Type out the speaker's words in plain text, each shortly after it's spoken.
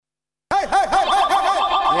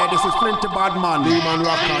Yeah, this is Flinty Badman, Lehman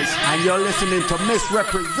Rockers, and you're listening to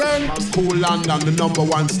Missrepresent on Kool London, the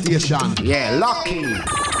 #1 station. Yeah, locking.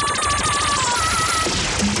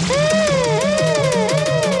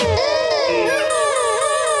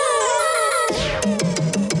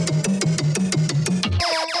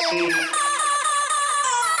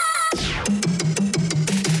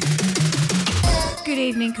 Good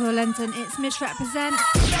evening, Kool London. It's Missrepresent.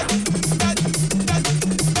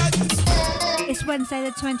 It's Wednesday,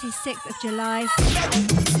 the 26th of July.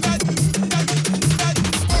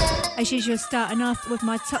 As usual, starting off with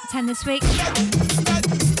my top 10 this week.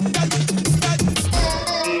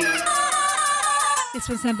 This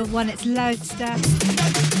one's number 1, it's Loadster.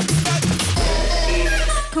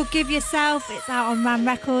 Called Give Yourself, it's out on Ram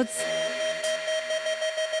Records.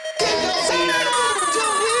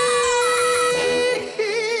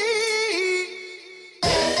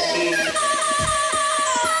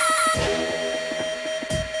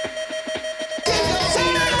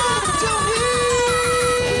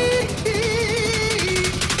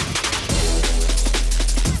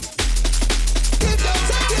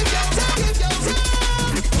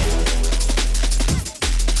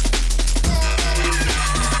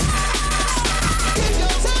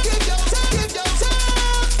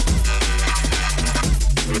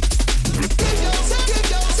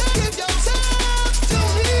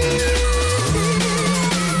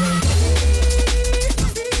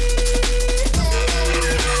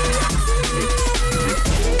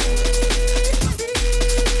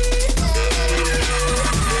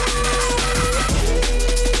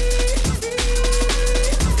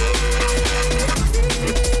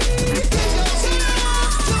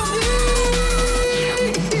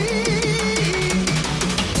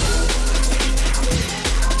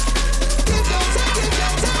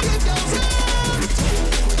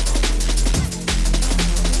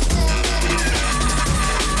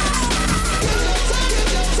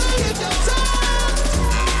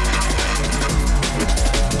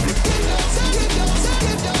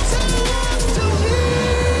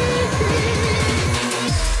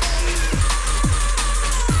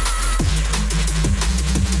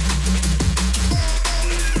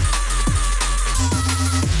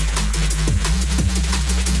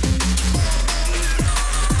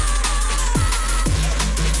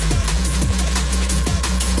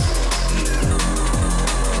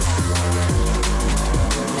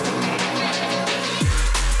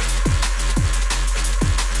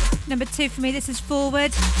 Number 2 for me, this is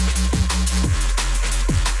Forward.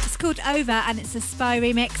 It's called Over and it's a Spy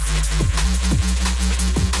remix.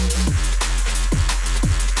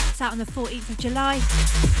 It's out on the 14th of July.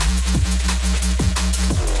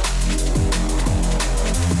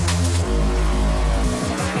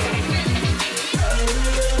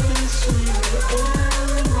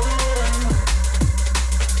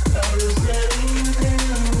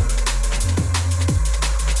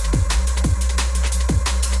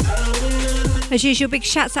 As usual, big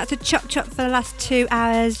shouts out to Chop Chop for the last 2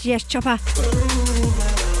 hours. Yes, Chopper.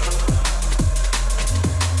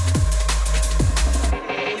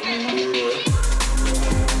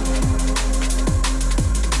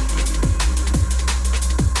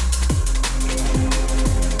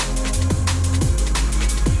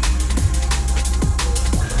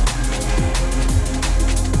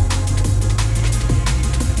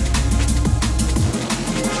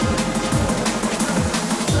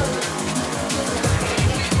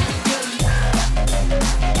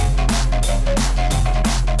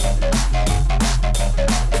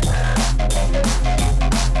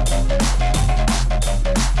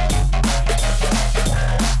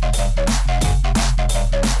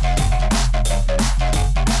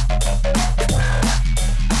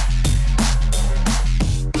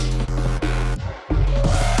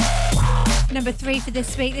 Number 3 for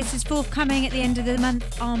this week. This is forthcoming at the end of the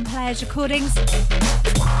month on Players Recordings.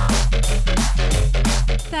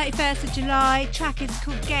 31st of July. Track is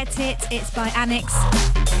called Get It. It's by Annex.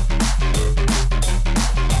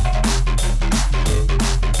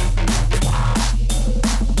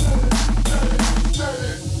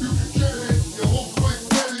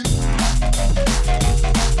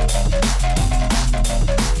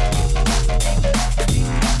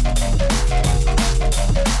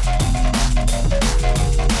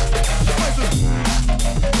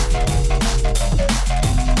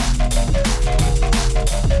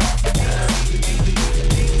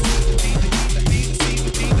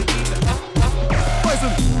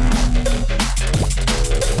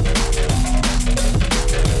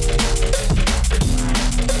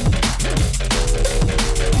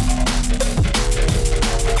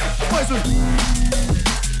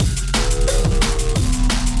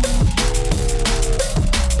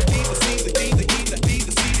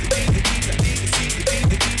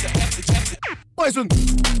 Poison.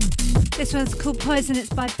 This one's called Poison, it's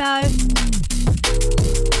by Bo.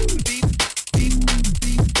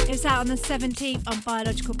 It's out on the 17th on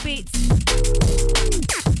Biological Beats.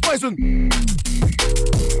 Poison.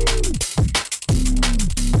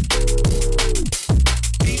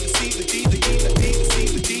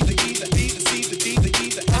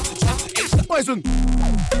 Poison.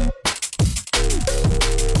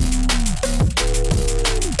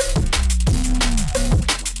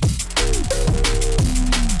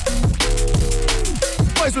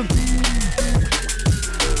 Poison.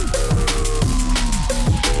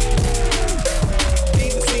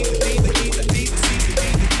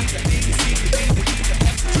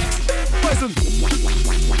 Poison.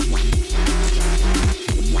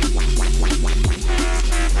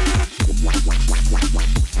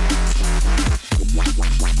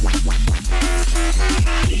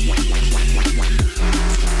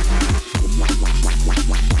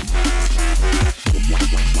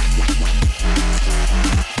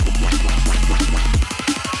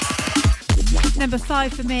 Number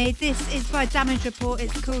 5 for me, this is by Damage Report,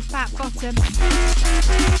 it's called Fat Bottom.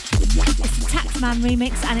 It's a Taxman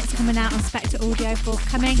remix and it's coming out on Spectre Audio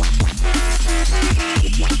forthcoming.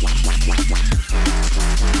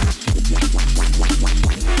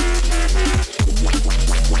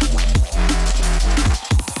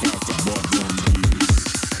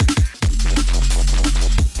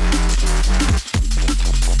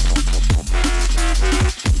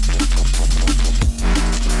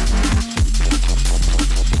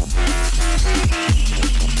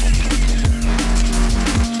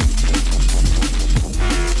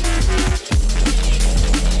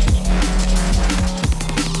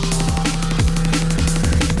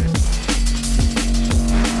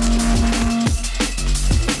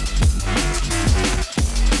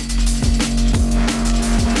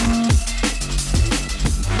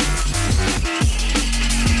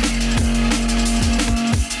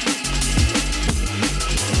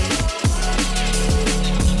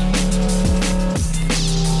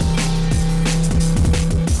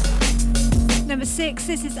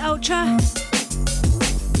 This is Ultra.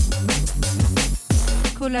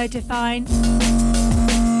 Kool Define.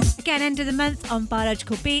 Again, end of the month on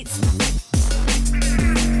Biological Beats.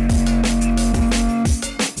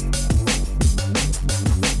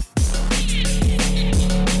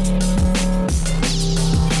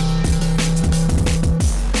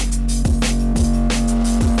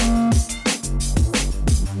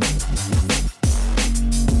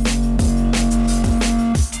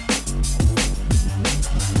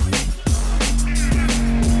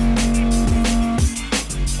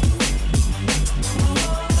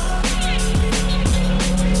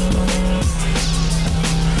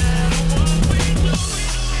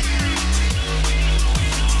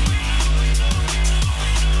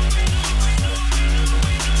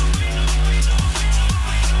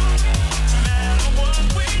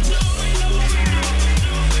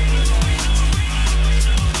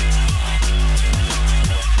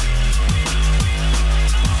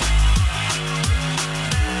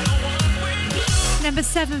 Number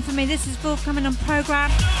 7 for me, this is forthcoming on Program.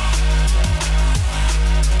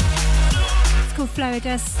 It's called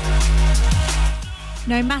Floridus.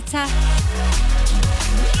 No Matter.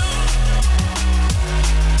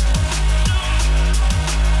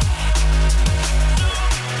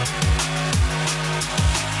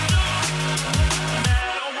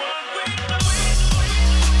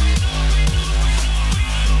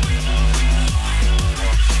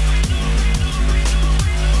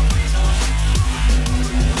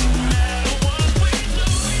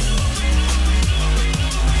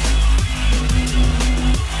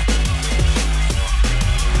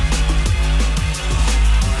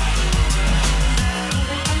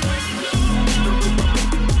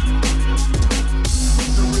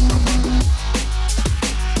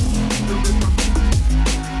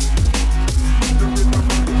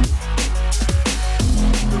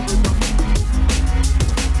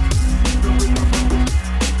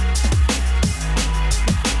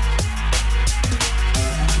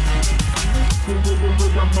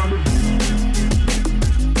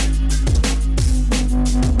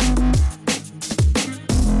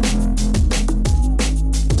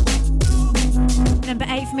 Number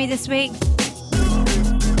 8 for me this week.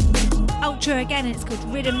 Ultra again, it's called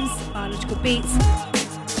Rhythms, Biological Beats.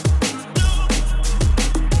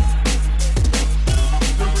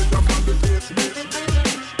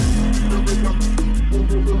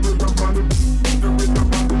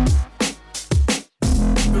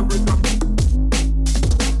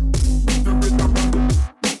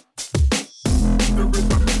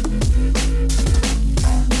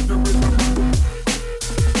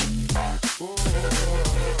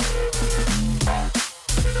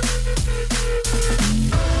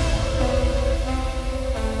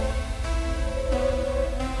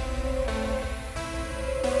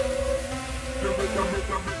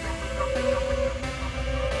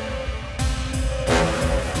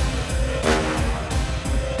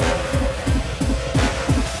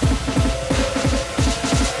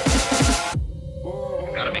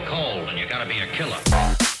 Killer.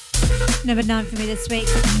 Number 9 for me this week.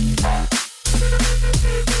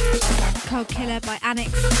 Cold Killer by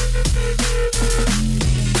Annex.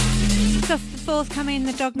 It's off the forthcoming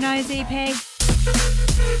The Dog Knows EP.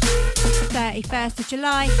 31st of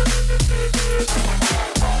July.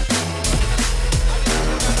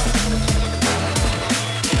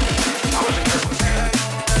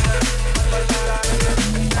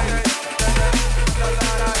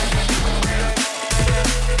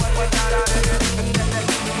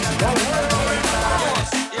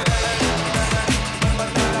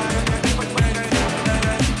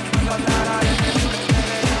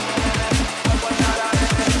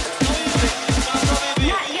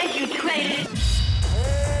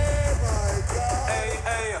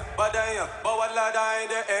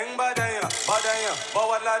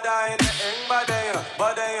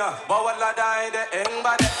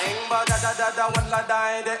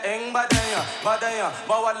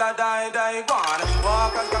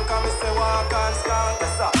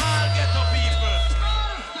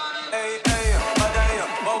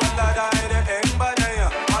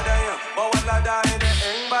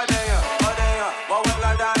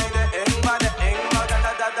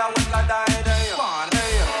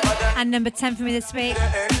 And number 10 for me this week,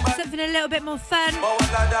 something a little bit more fun.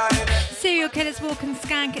 Serial Killers Walk and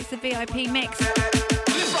Skank, it's the VIP mix.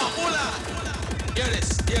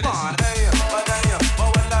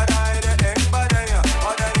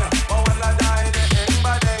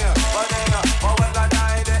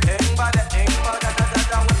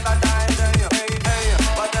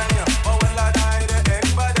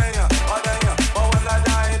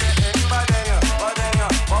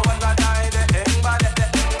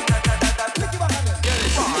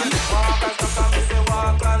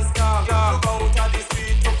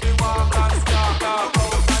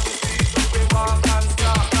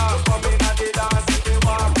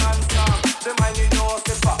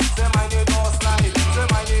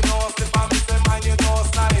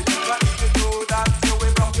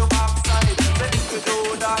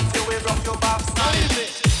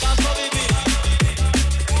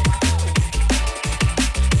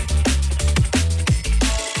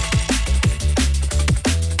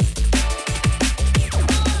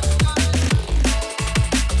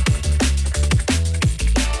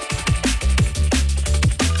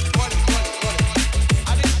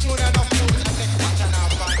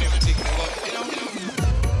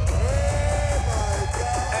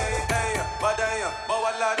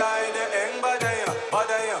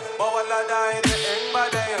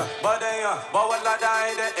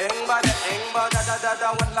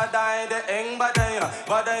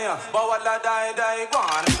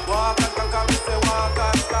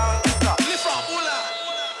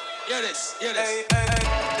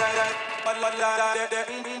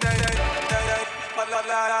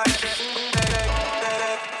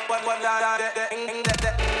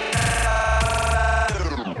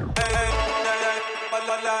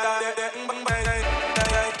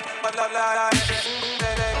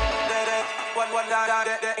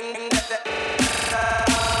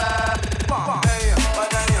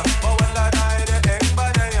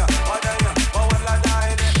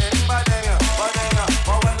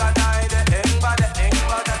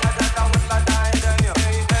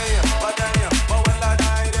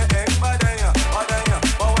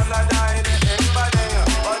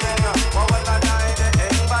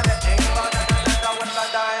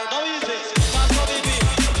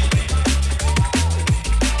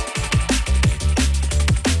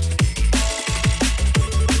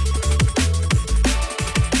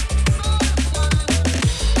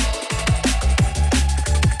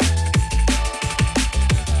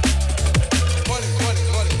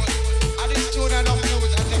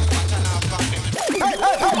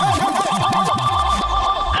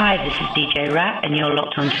 Hi, this is DJ Rat, and you're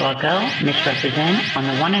locked onto our girl, Missrepresent, on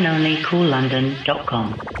the one and only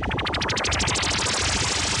CoolLondon.com.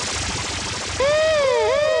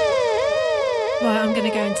 Right, I'm going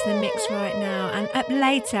to go into the mix right now, and up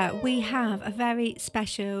later we have a very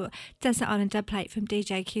special Desert Island Dubplate from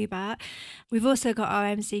DJ QBert. We've also got our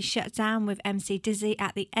MC Shutdown with MC Dizzy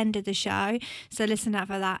at the end of the show, so listen out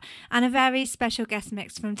for that. And a very special guest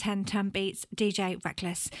mix from 10 Ton Beats, DJ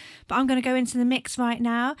Rekless. But I'm going to go into the mix right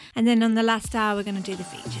now, and then on the last hour we're going to do the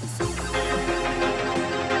features.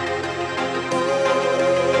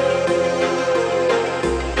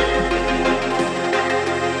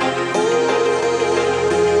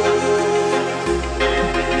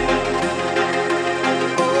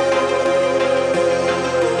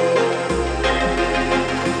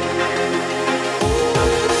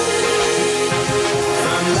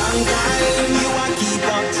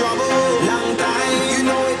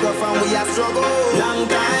 Struggle.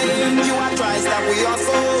 time you a try stop with your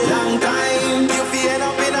soul. Long time you fi end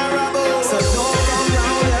up in a rubble. So don't come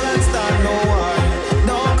round here and start no war.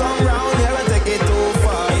 Don't come round here and take it too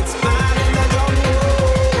far. It's mad in the jungle,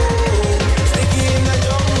 sticky in the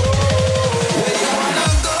jungle. Where you wanna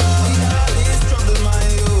go? All this trouble, my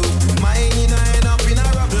youth. Mine you know end up in a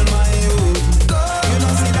rubble, my youth. You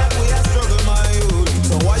don't see that we a struggle, my youth.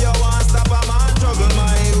 So why you want stop a man struggle,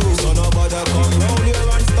 my youth? So nobody come round here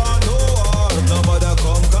and start no war. Nobody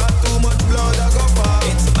come got too much blood I go far.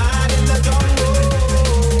 It's mad in the jungle,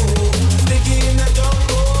 sticky in the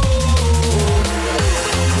jungle.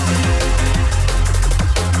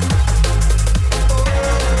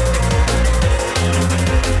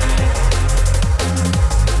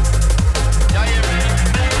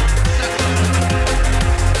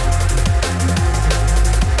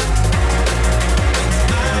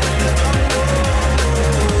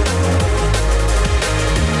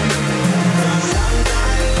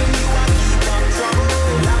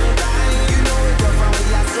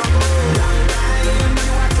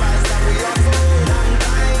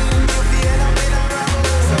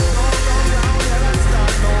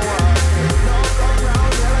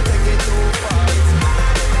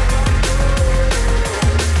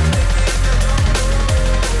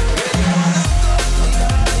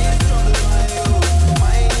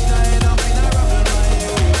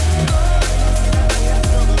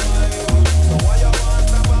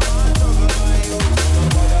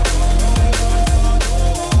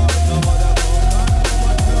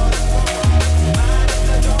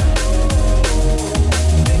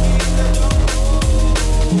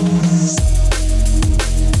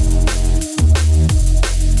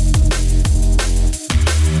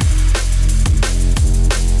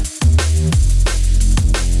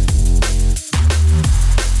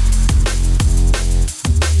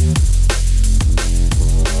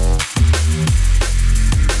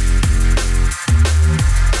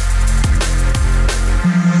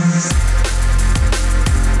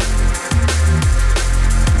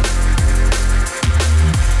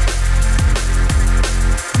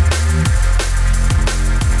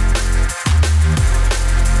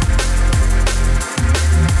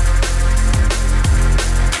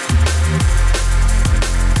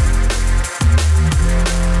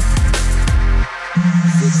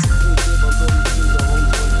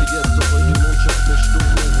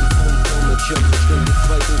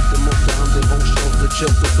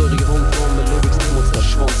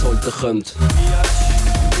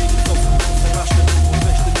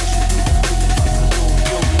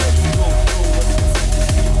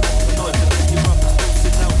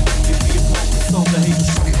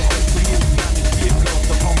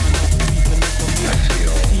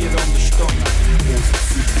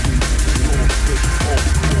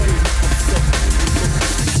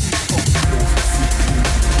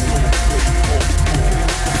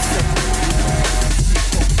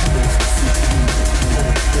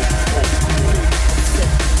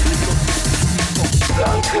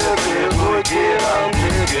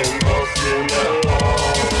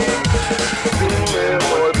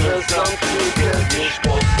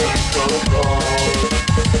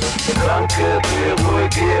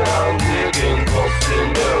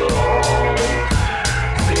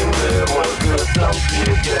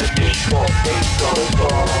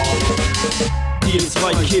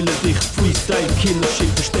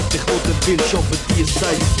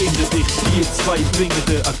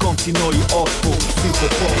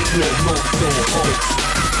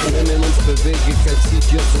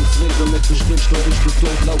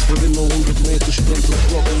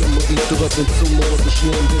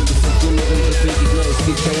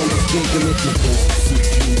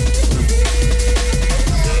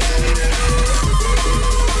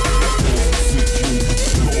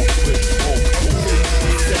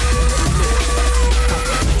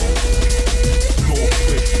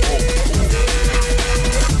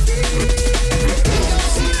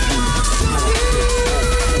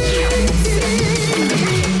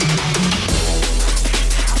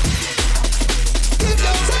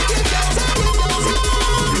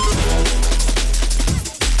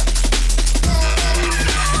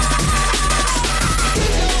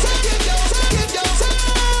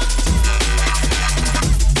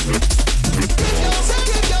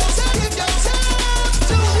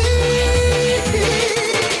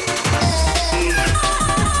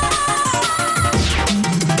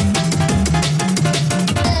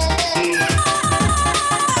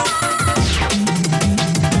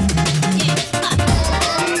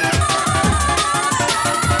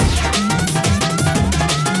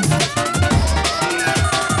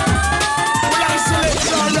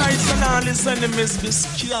 enemies be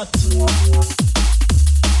scared.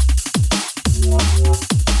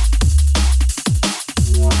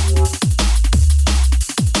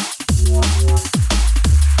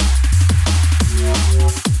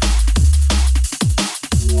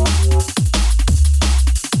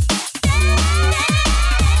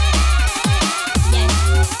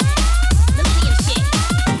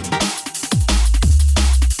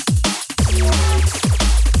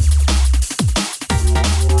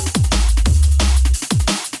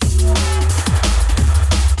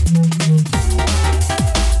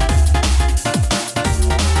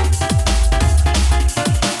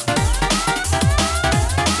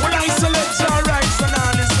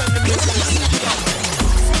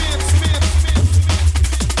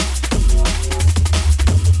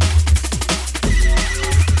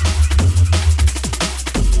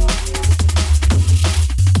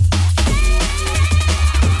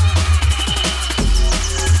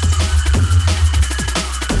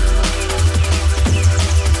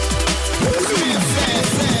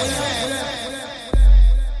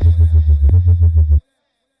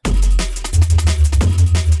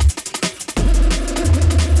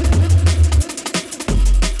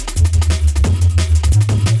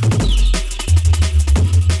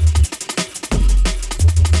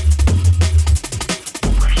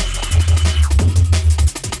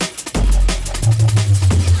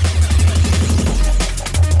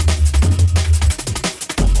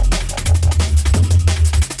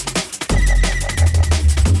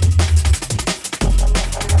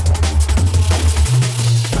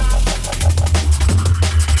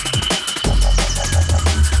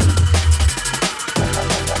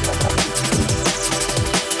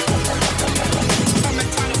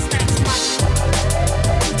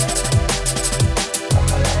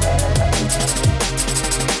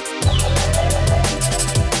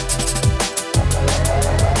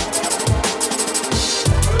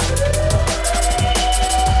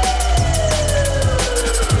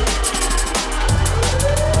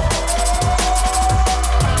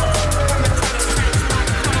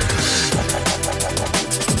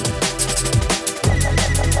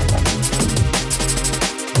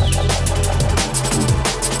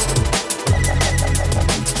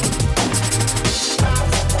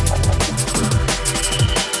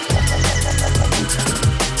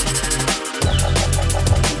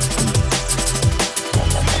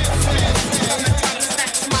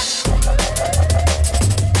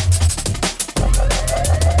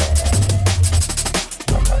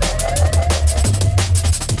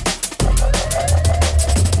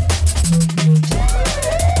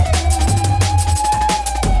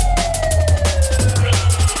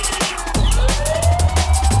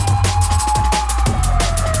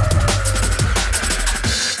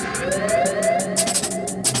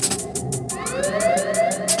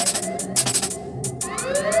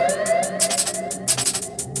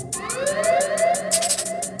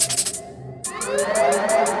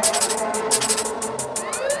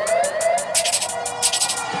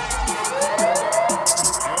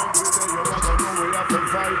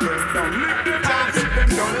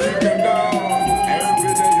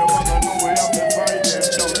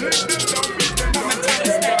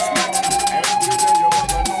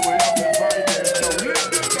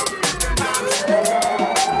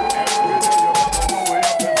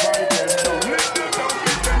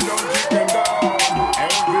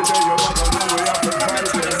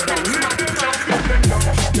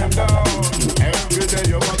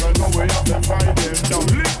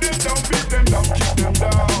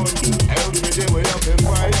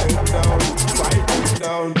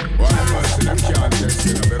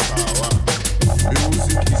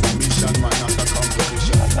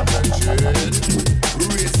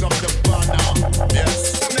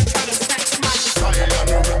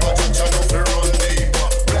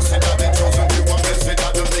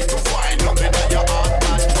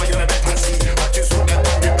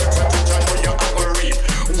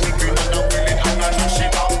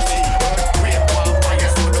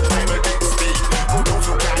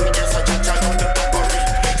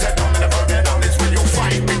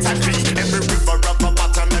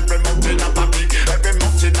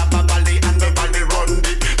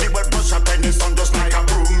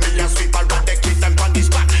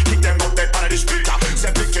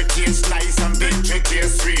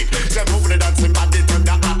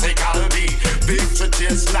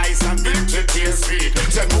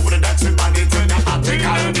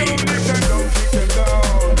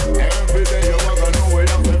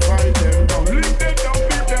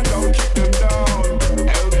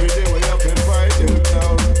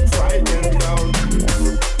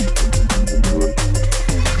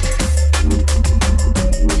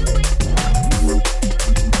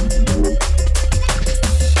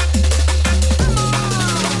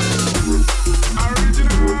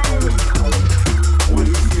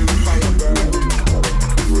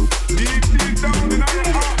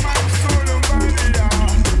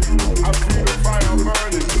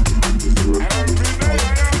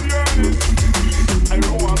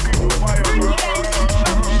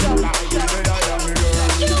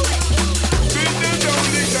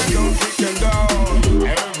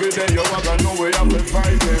 Every day you are gonna know we have to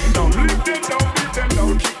fight them down. Lick them down, beat them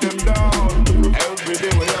down, kick them down. Every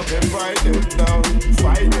day we have to fight them down.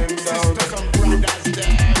 Fight them down. Sisters and brothers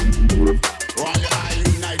them. All you are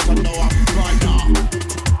unite and now I'm gonna.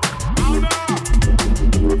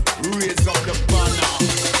 Raise up the banner.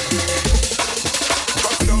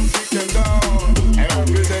 Cut down, kick them down.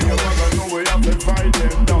 Every day you are gonna know we have to fight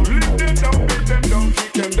them down. Lick them down, beat them down,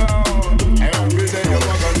 kick them down. Every day you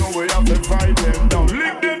are gonna know we have to fight them down.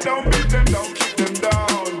 Lick them down, beat them down, kick them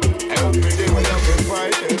down. Every day we have to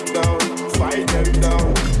fight them down. Fight them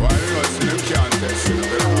down. Why not? Them can't test the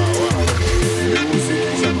power. Music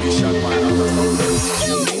is a mission, man.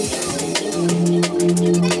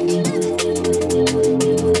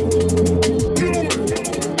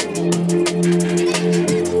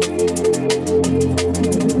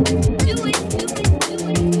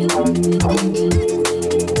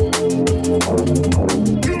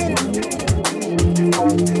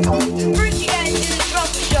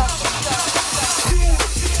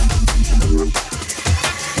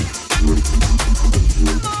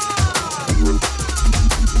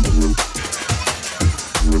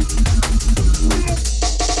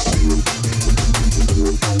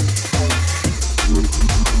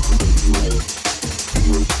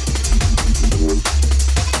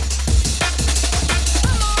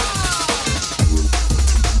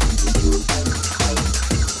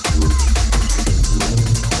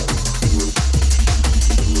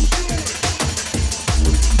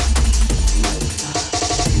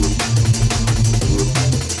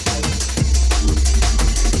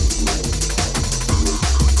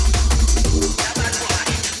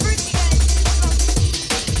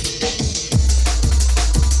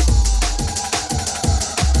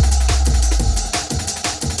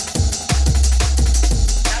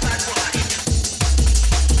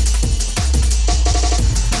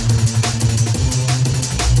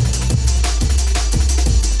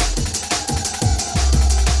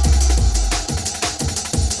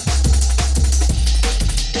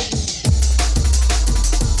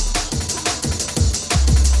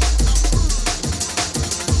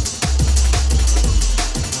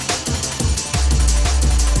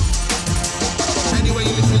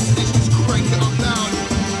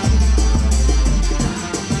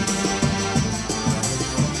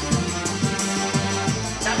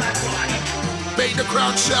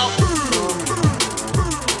 Shout.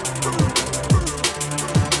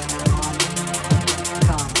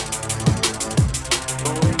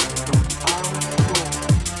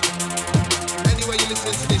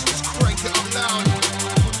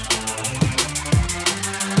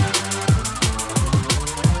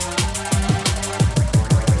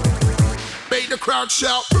 Make the crowd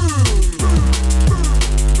shout.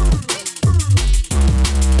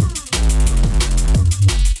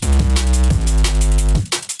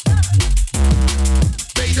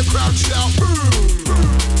 Make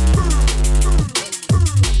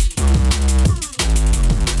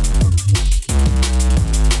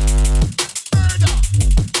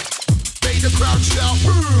the crowd shout.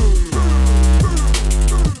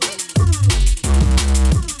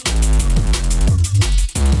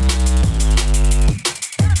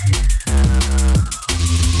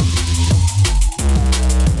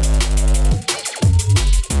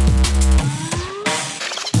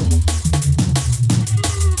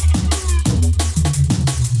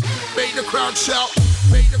 Shout,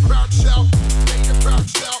 make the crowd shout, make the crowd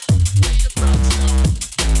shout, make the crowd shout,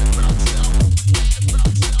 make the crowd shout, make the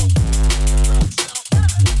crowd shout,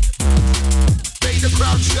 make the crowd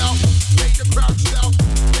shout, make the crowd shout,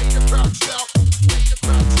 make the crowd shout, make the crowd shout, make the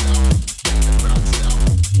crowd shout,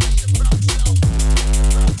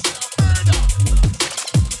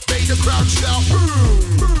 make the crowd shout.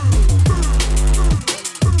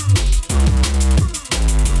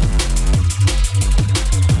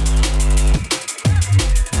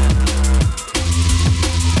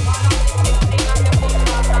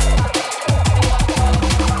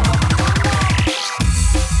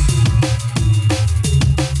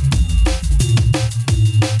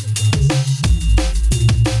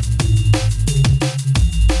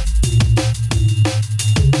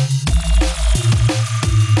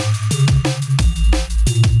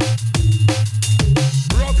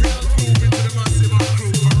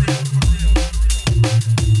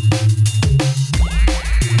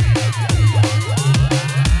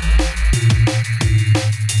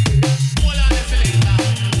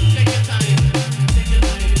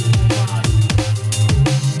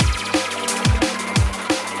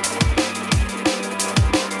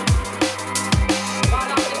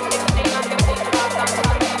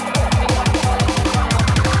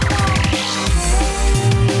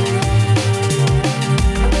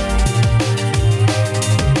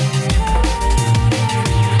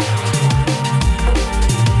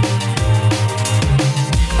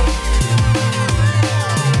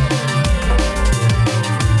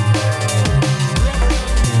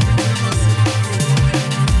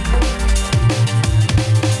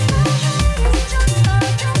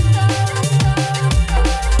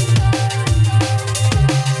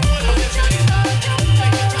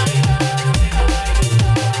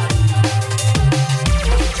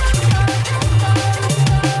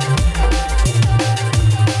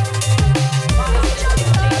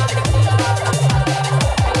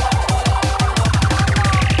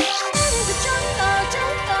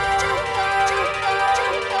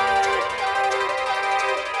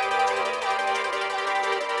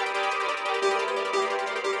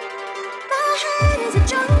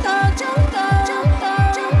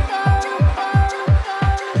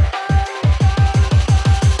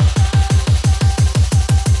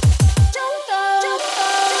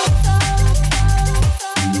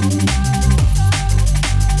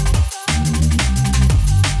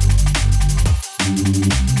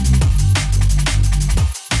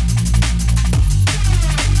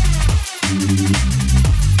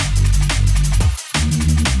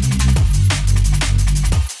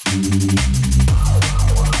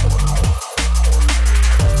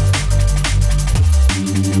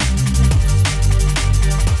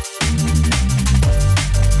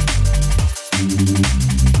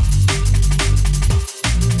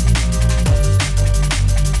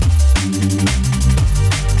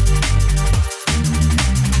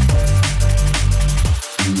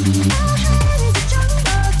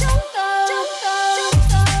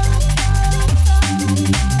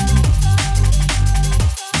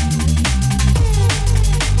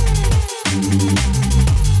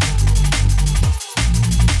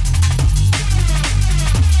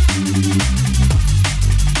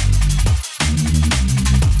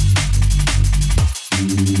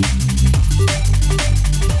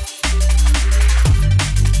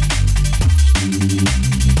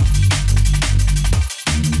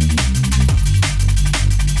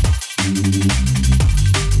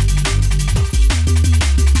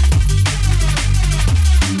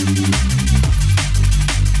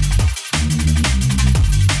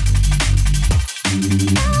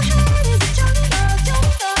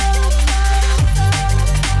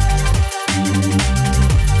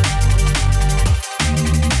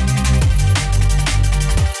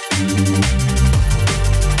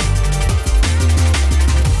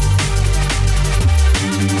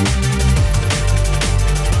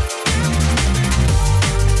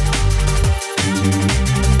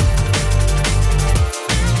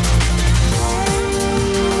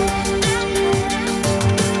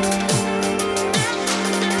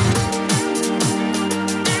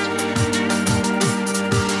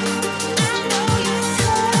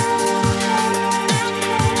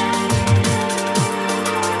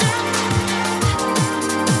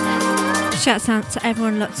 Shouts out to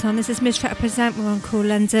everyone locked on. This is Missrepresent. We're on Kool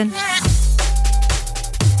London.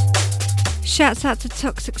 Shouts out to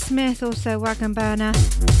Toxic Smith, also Wagon Burner.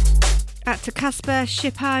 Out to Casper,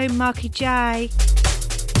 Ship Home, Marky J.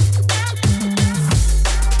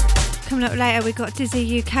 Coming up later, we've got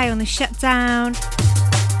DizzyUK on the Shutdown.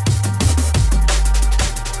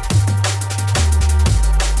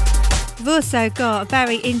 We've also got a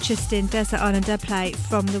very interesting Desert Island Dubplate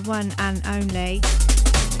from the one and only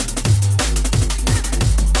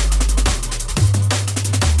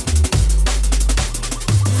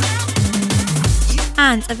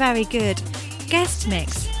and a very good guest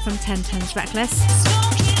mix from 10 Tons Rekless.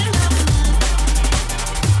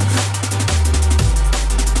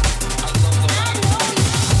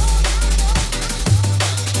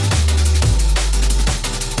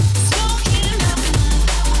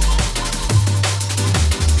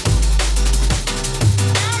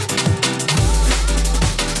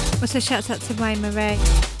 Also shouts out to Wayne Marie.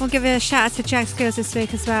 We'll give a shout out to Jack Skills this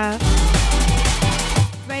week as well.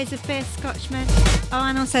 Razor Fist, Scotchman. Oh,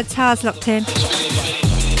 and also Tars locked in.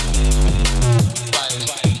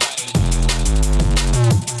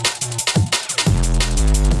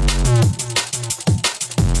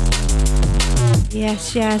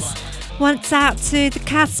 Yes, yes. Once out to the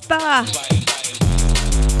Casbah.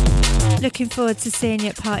 Looking forward to seeing you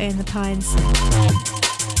at Party in the Pines.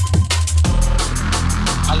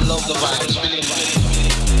 I love the vibes.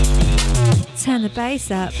 Turn the bass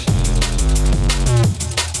up.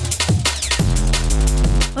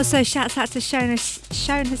 Also, shouts out to Shona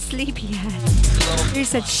Sleepyhead. Who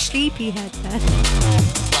said Sleepyhead there?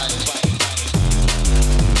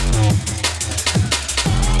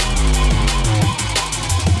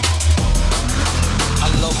 I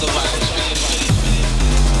love the vibes.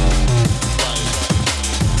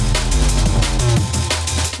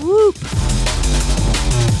 Whoop!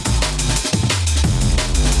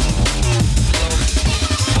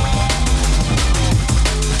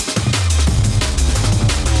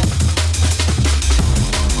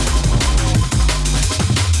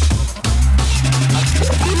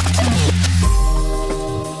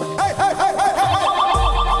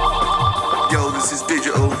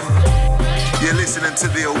 To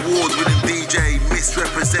the award-winning DJ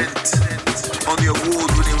Missrepresent on the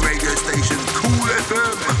award-winning radio station Kool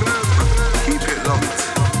FM. Keep it locked.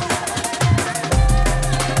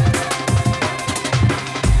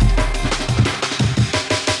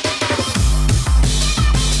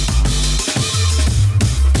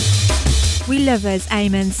 We love us,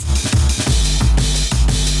 amens.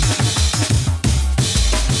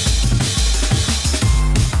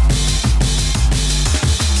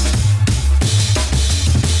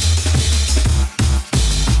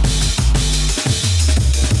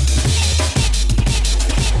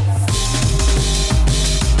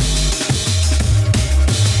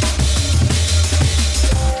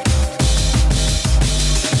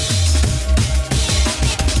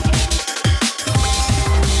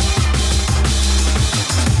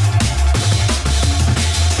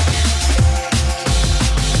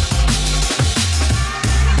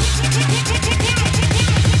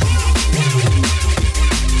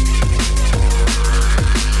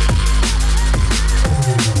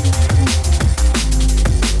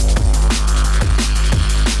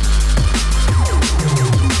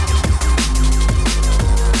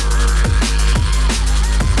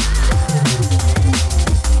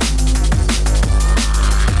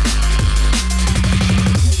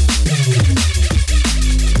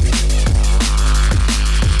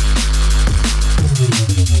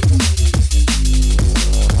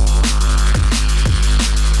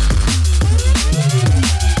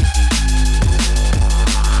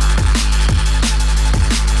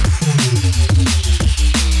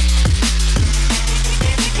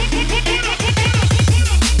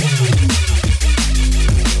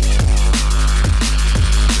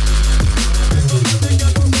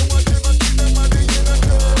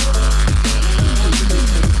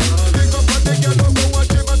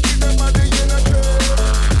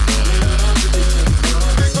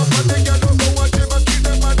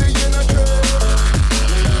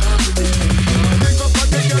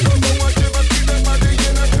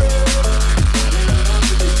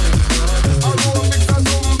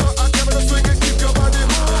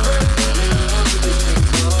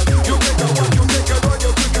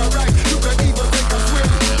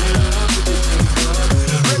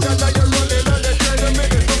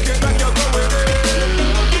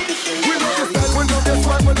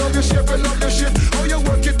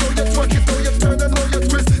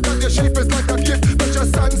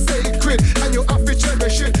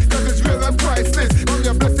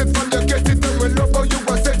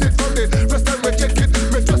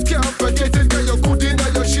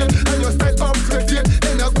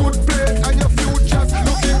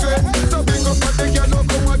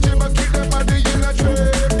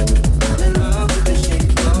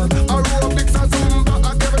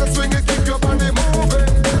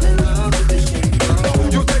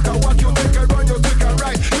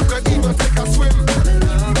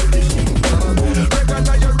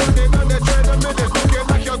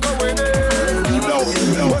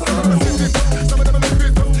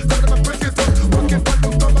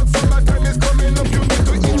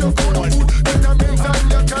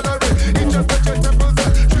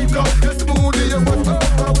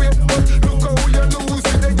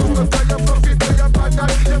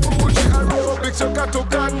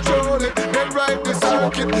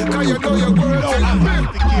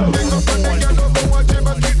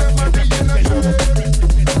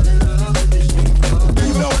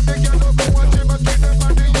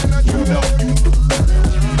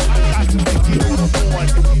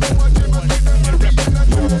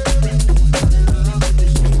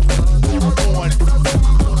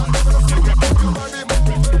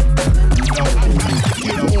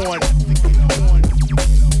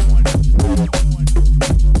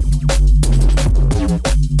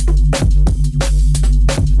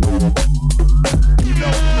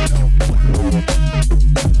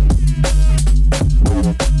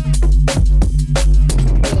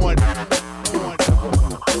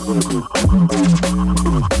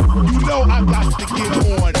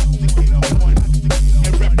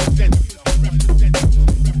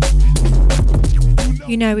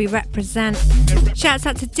 You know we represent. Shouts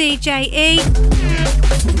out to DJ E.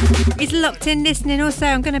 He's locked in listening. Also,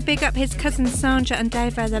 I'm going to big up his cousin Sandra and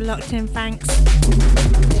Davo. They're locked in. Thanks.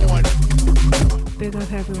 Big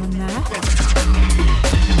up everyone there.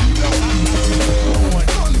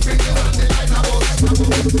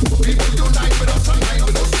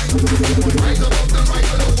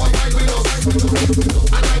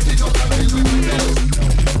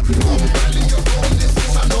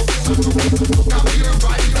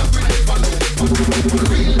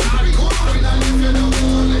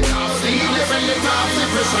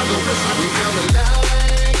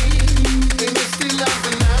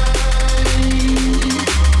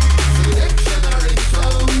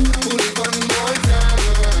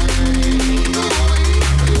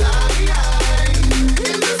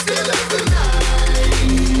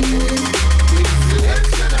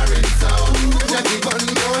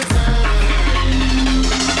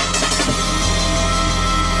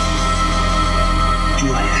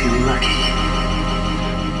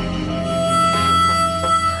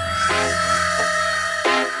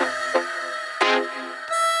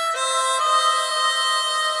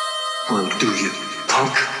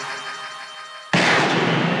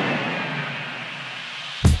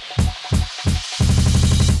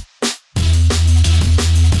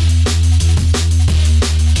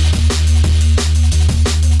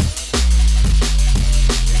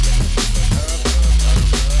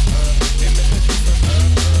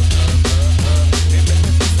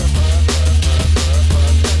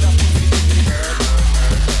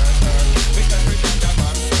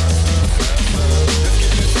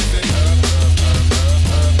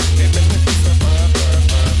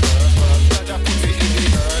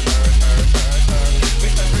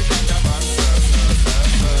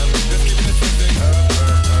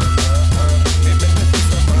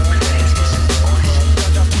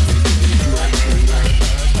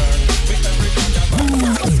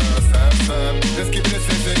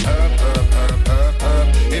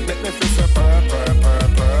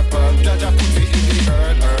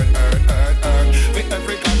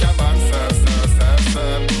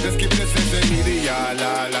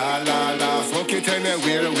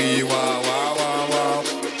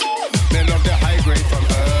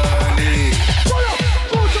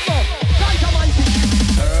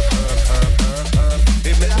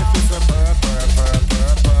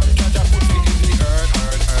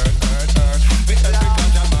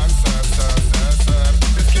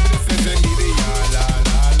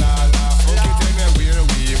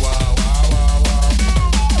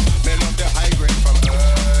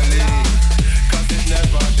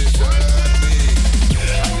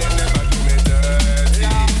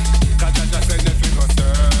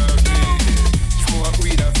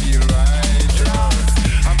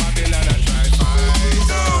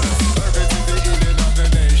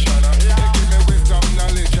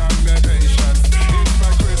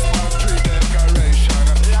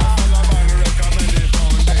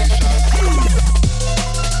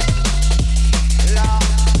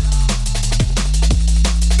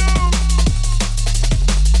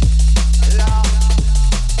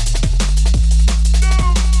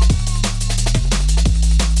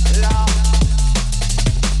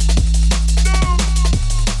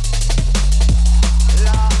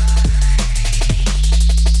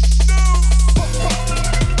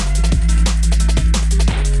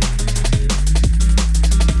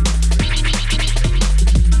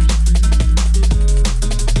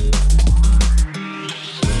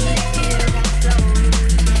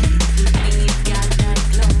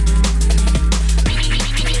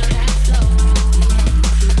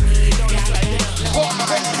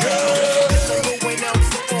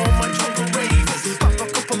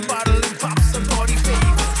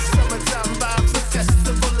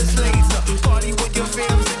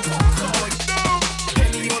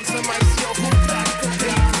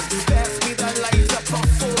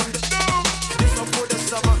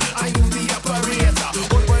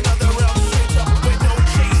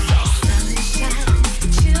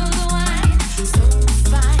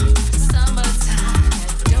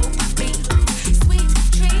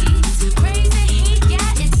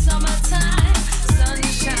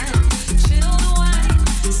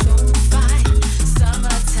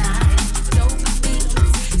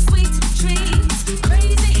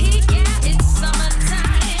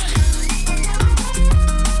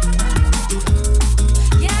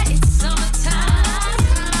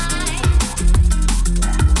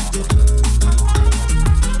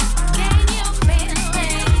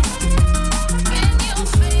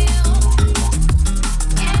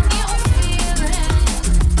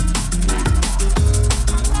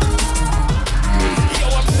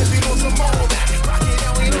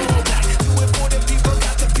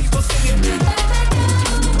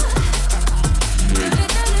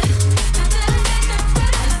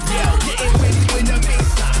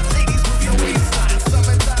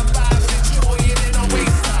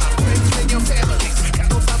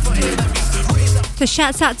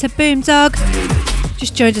 shouts out to Boomdog.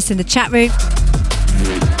 Just joined us in the chat room.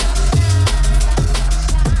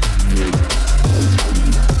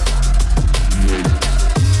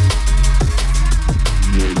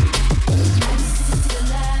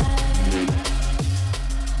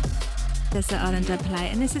 Desert Island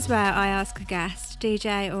Dubplate, and this is where I ask a guest,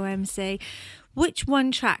 DJ or MC, which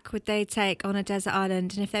one track would they take on a desert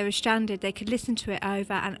island, and if they were stranded they could listen to it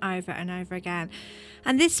over and over and over again.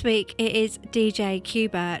 And this week it is DJ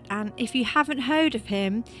QBert, and if you haven't heard of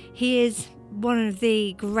him, he is one of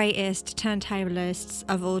the greatest turntablists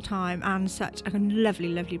of all time and such a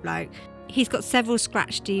lovely bloke. He's got several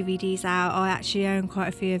scratch DVDs out. I actually own quite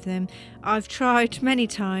a few of them. I've tried many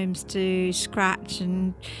times to scratch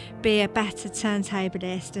and be a better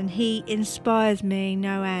turntablist, and he inspires me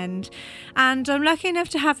no end. And I'm lucky enough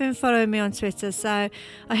to have him follow me on Twitter, so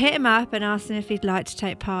I hit him up and asked him if he'd like to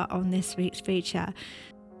take part on this week's feature.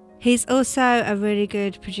 He's also a really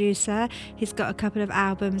good producer. He's got a couple of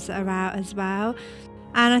albums that are out as well.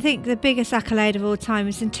 And I think the biggest accolade of all time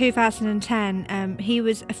is in 2010, he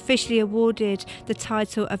was officially awarded the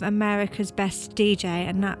title of America's Best DJ,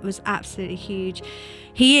 and that was absolutely huge.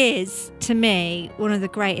 He is, to me, one of the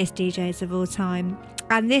greatest DJs of all time,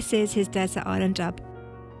 and this is his Desert Island dub.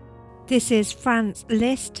 This is Franz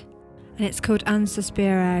Liszt, and it's called Un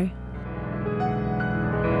Suspiro.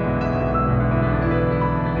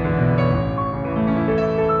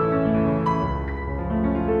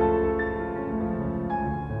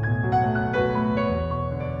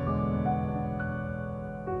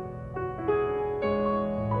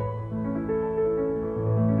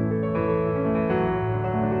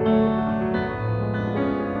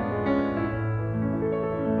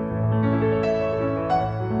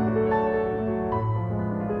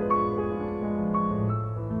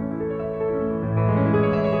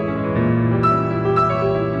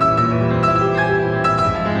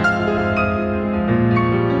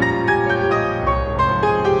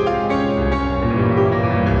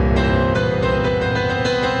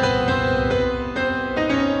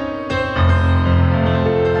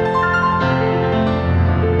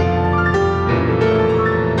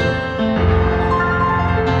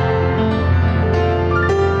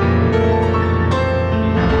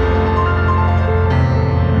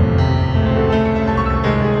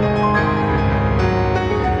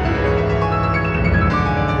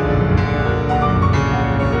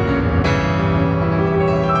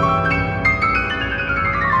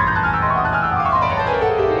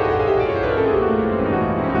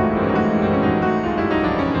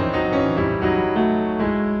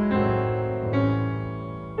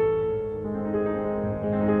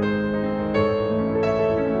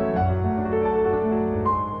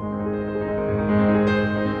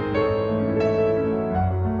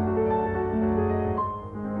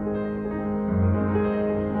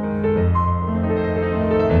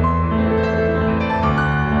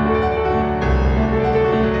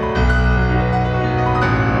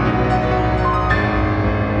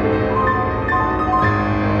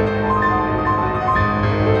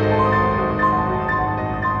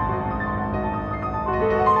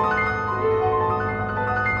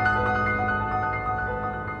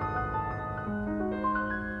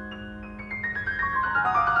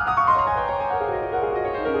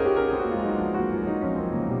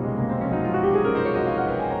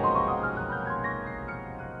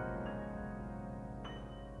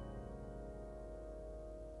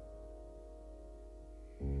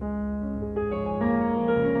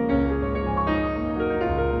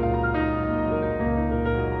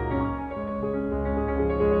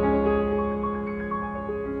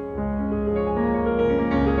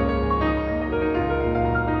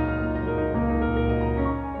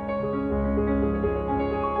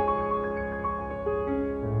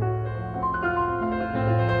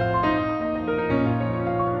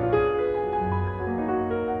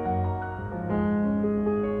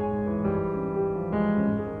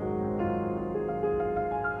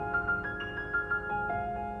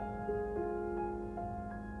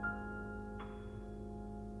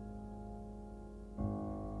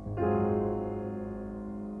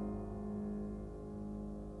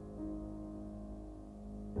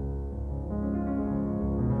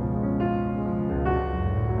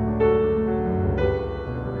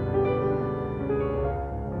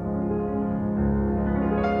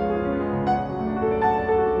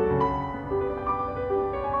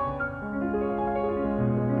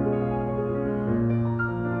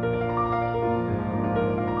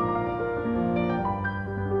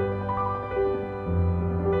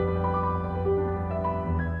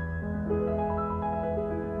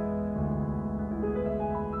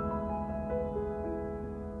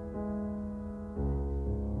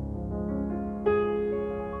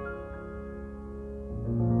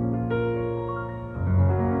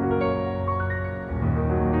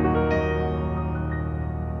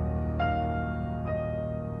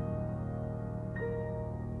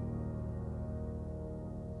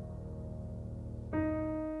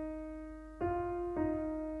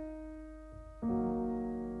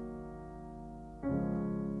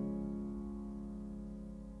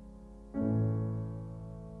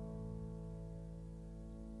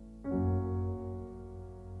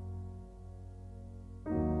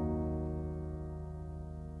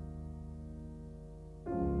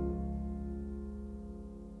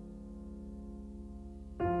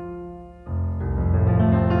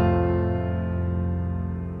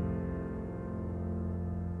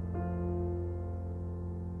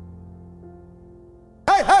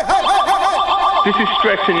 This is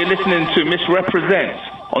Stretch and you're listening to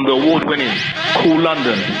Missrepresent on the award-winning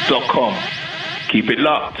QoolLondon.com. Keep it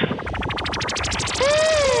locked.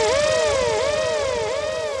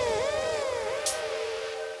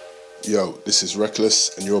 Yo, this is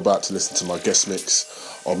Rekless and you're about to listen to my guest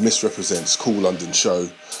mix on Missrepresent's Kool London show.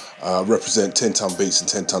 Represent 10 Ton Beats and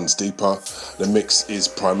 10 Tons Deeper. The mix is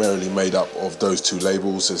primarily made up of those two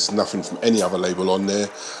labels. There's nothing from any other label on there.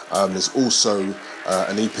 There's also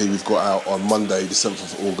an EP we've got out on Monday, the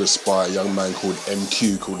 7th of August by a young man called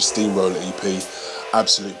MQ, called the Steamroller EP.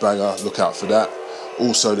 Absolute banger, look out for that.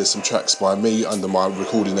 Also, there's some tracks by me under my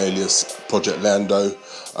recording alias, Project Lando.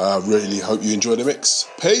 Really hope you enjoy the mix.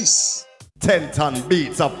 Peace! 10 Ton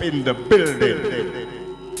Beats up in the building.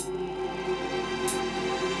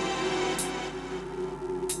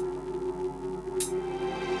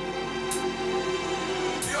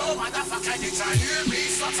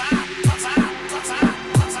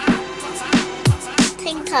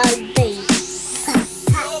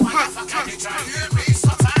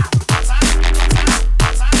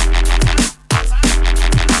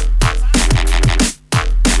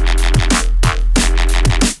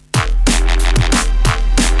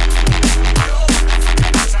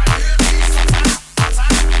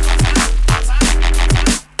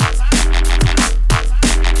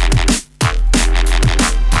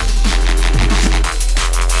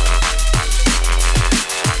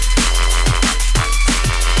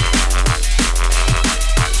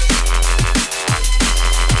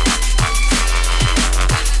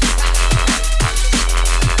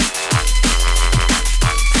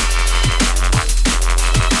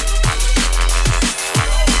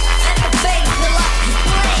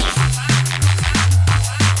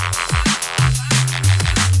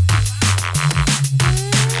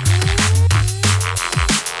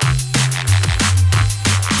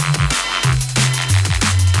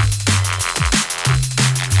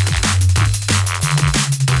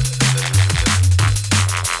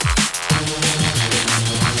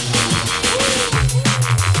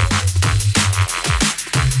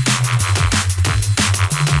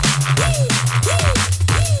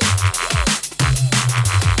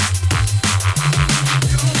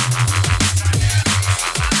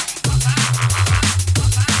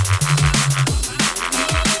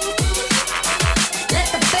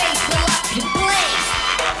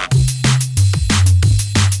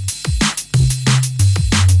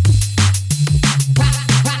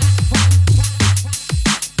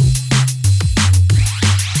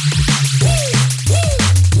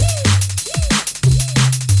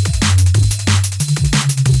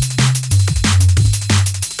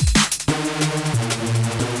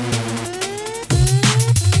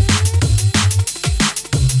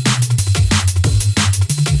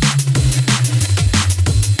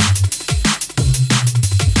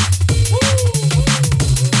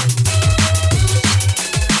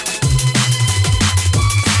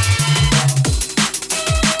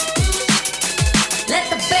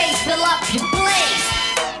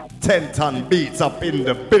 Ton Beats up in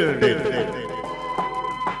the building.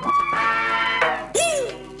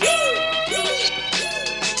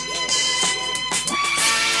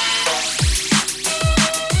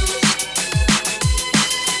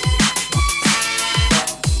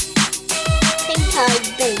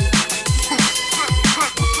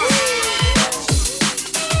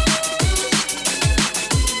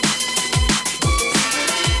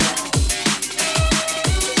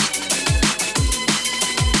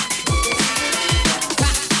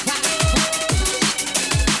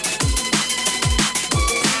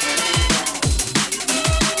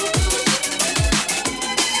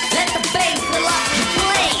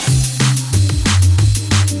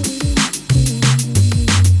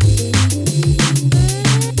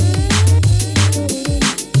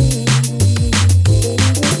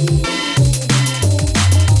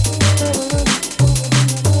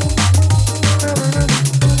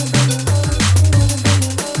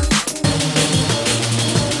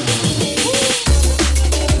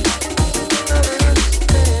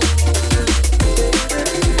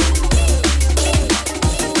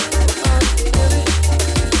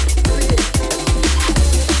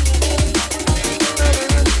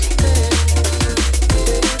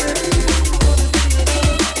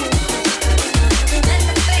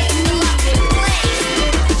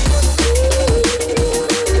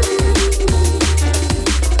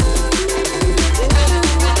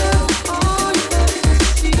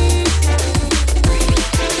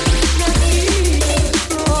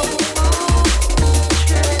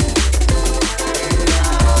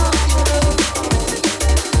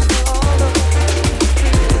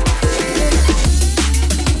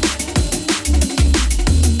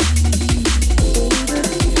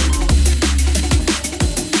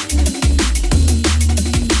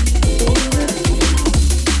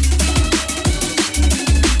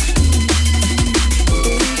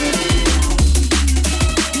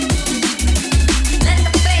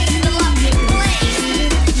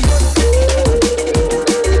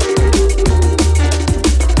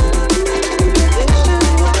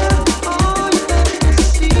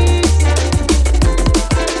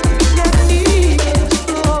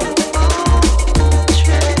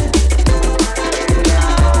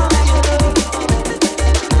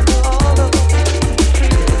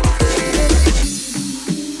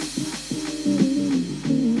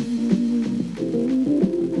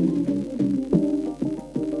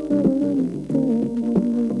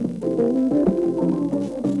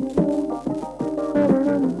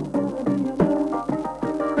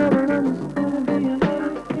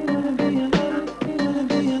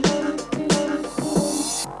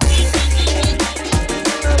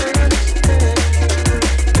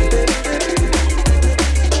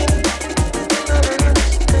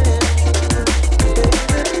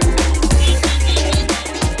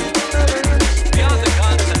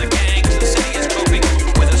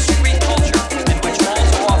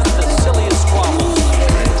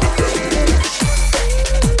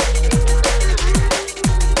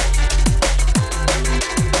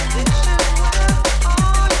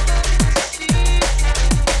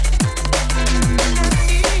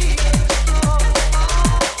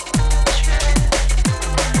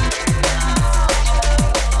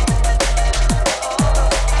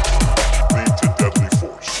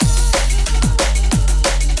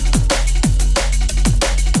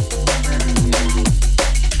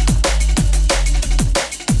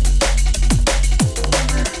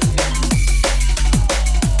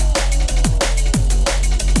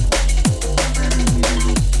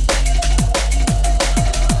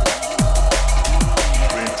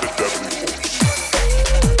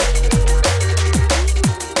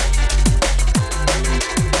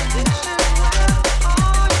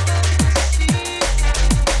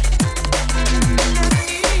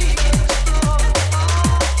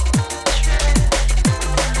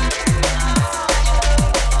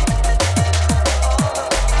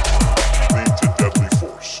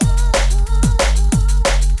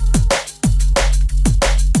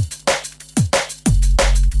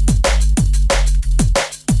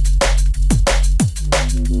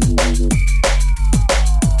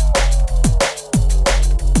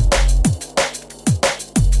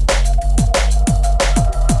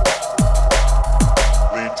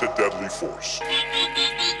 Mixers.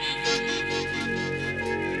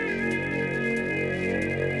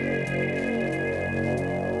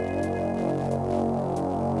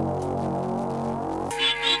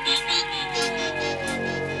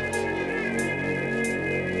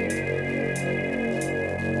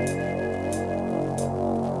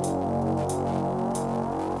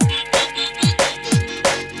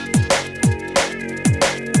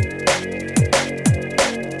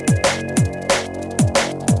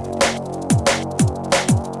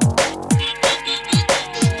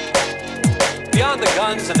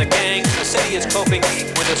 And the gangs, the city is coping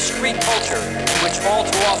with a street culture in which all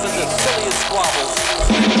too often the silliest squabbles.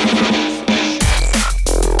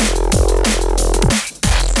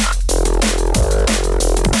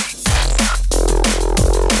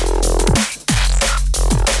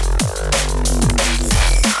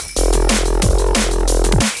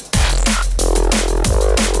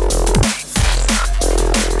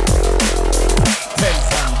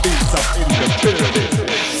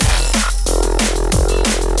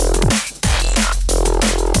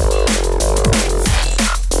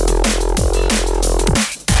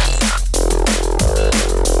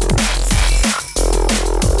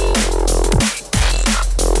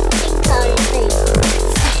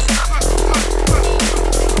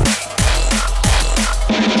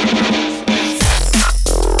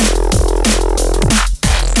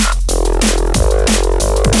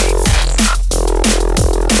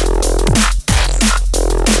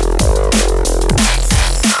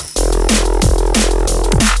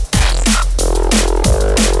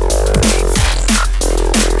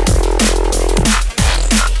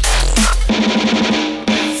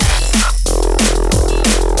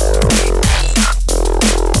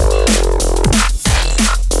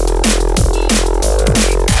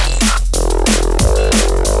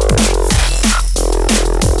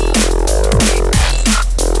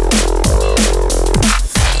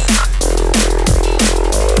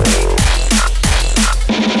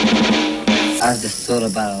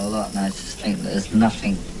 About it a lot, and I just think that there's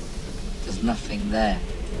nothing there.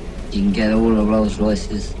 You can get all the Rolls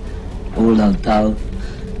Royces, all the dough,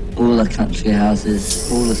 all the country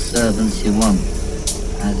houses, all the servants you want.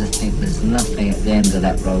 I just think there's nothing at the end of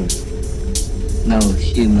that road. No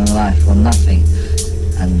human life or nothing.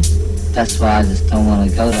 And that's why I just don't want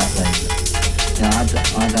to go that way. You know,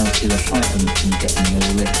 I don't see the point in getting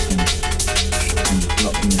all rich and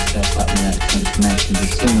locking yourself up in that transformation,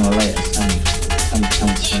 because sooner or later some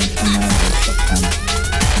country will come around with a shotgun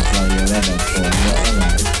and blow your head off or whatever.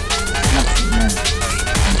 There's nothing there,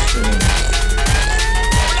 I'm sure.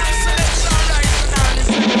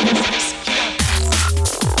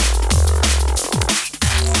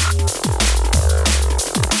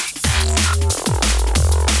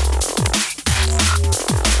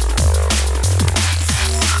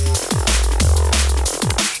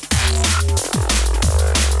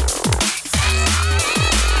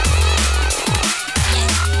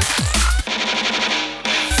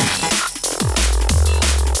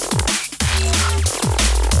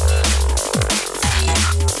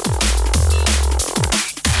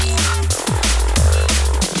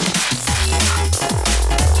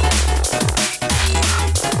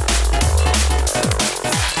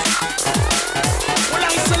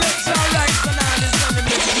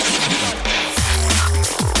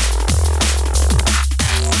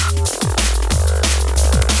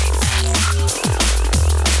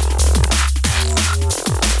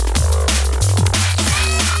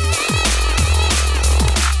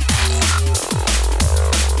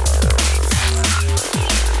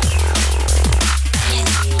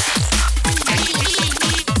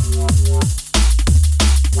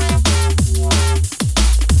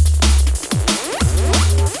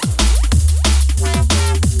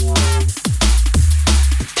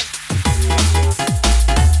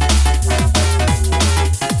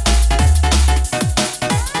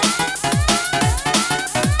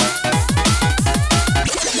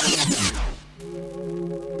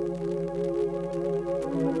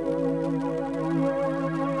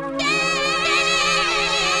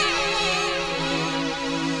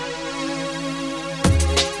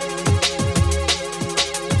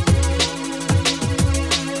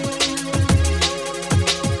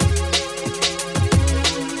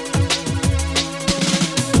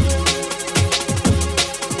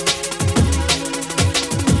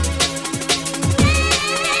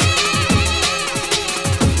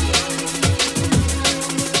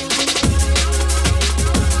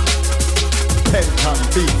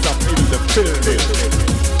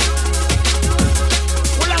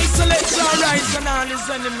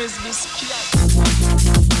 enemies be scared.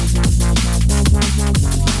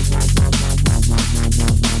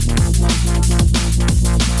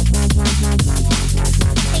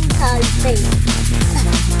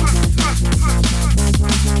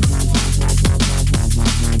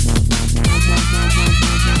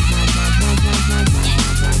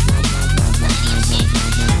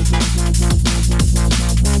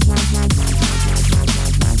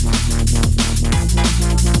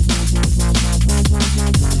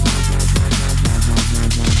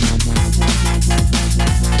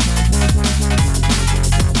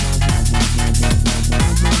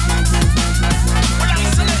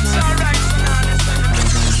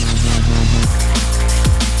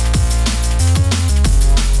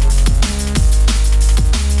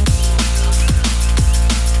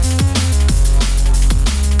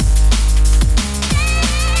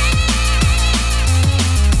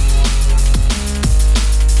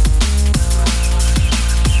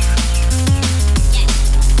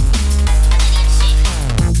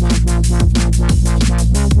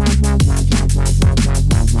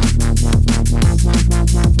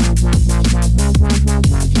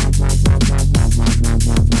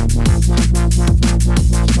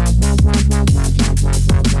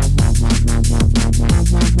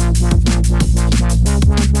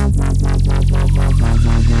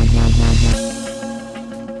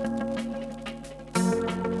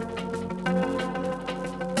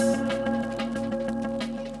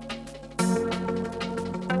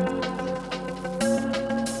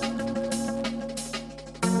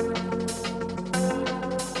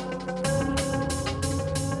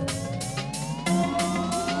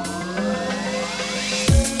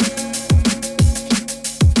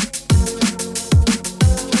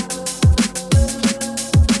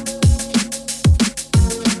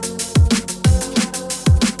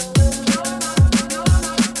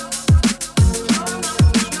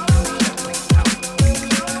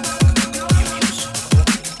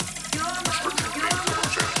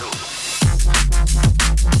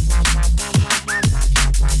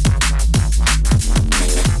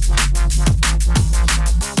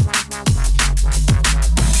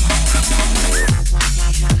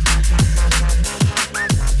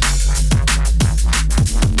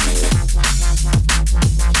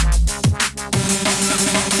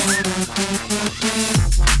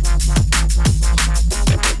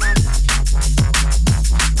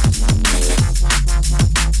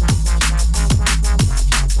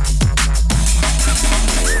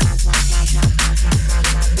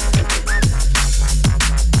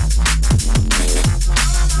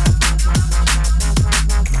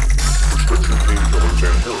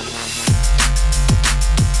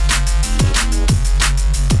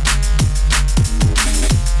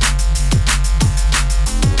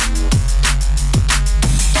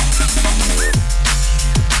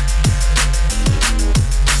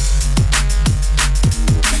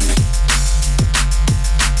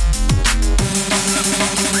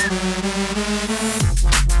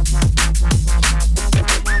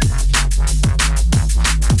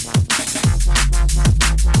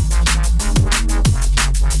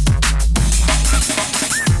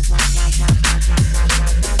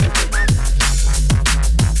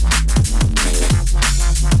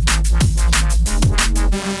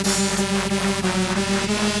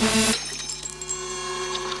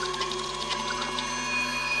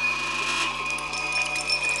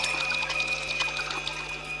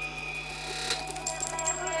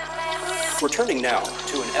 We're turning now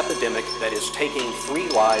to an epidemic that is taking 3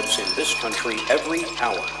 lives in this country every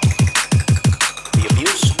hour. The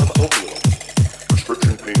abuse of opioids.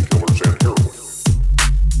 Prescription painkillers and heroin.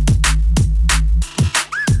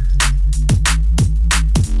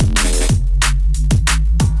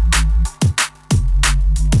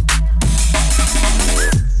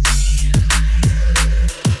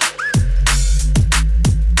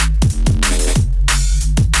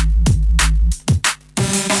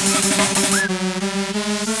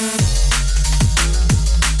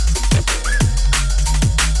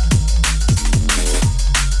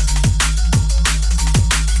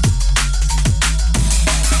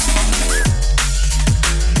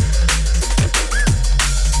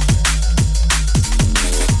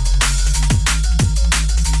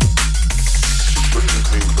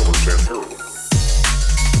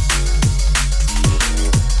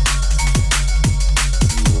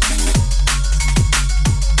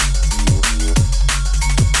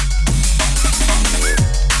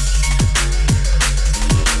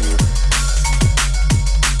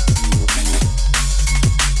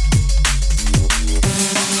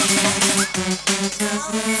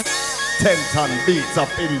 10-ton beats up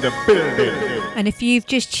in the building. And if you've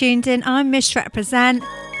just tuned in, I'm Missrepresent.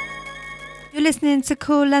 You're listening to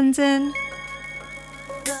Kool London.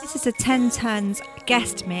 This is a 10 Tons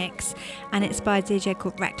guest mix, and it's by a DJ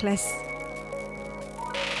called Rekless.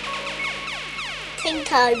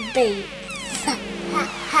 10-ton beats.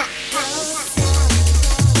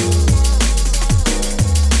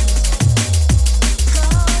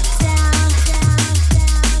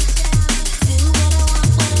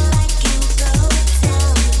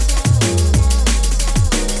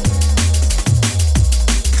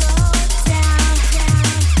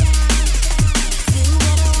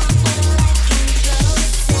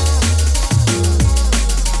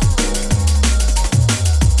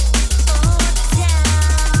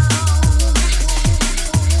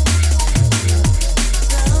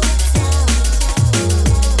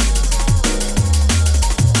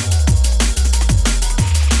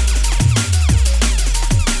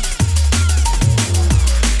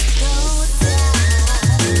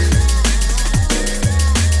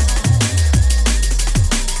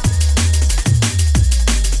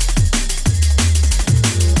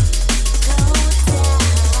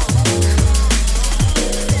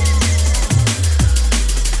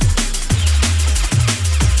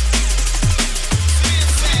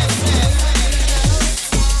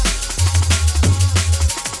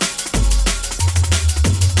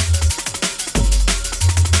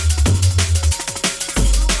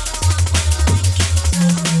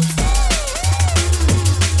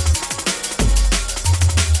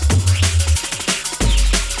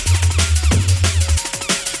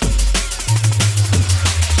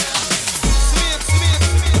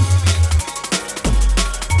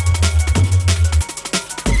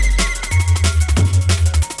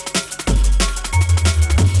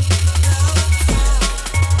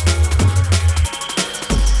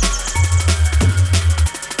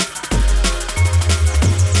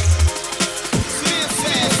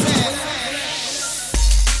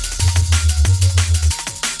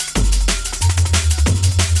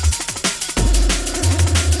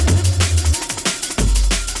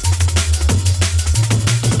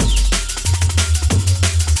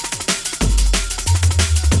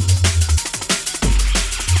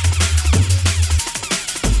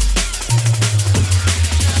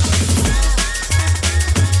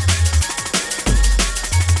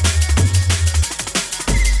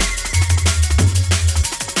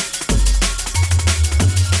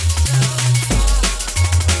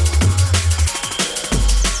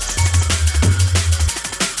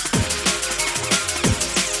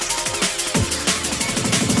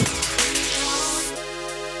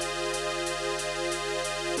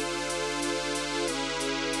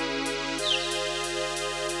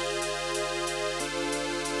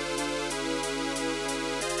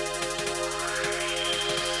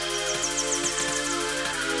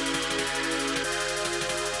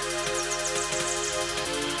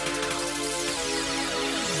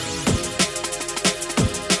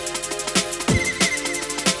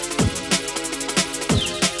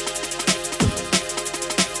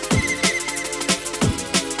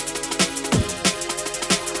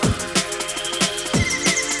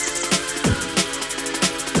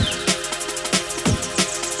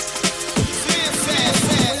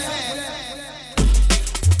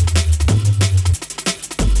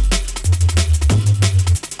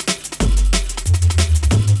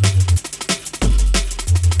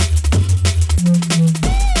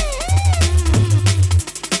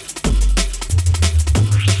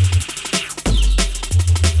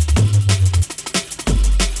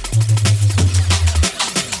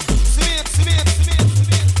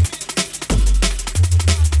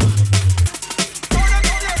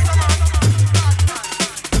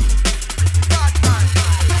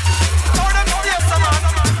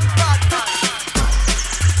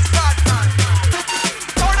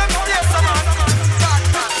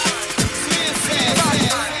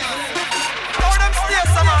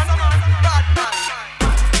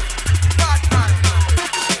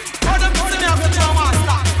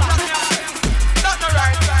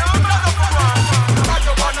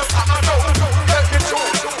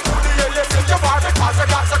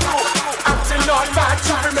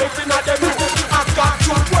 making at them. I've got to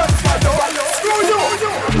work for you. Screw you.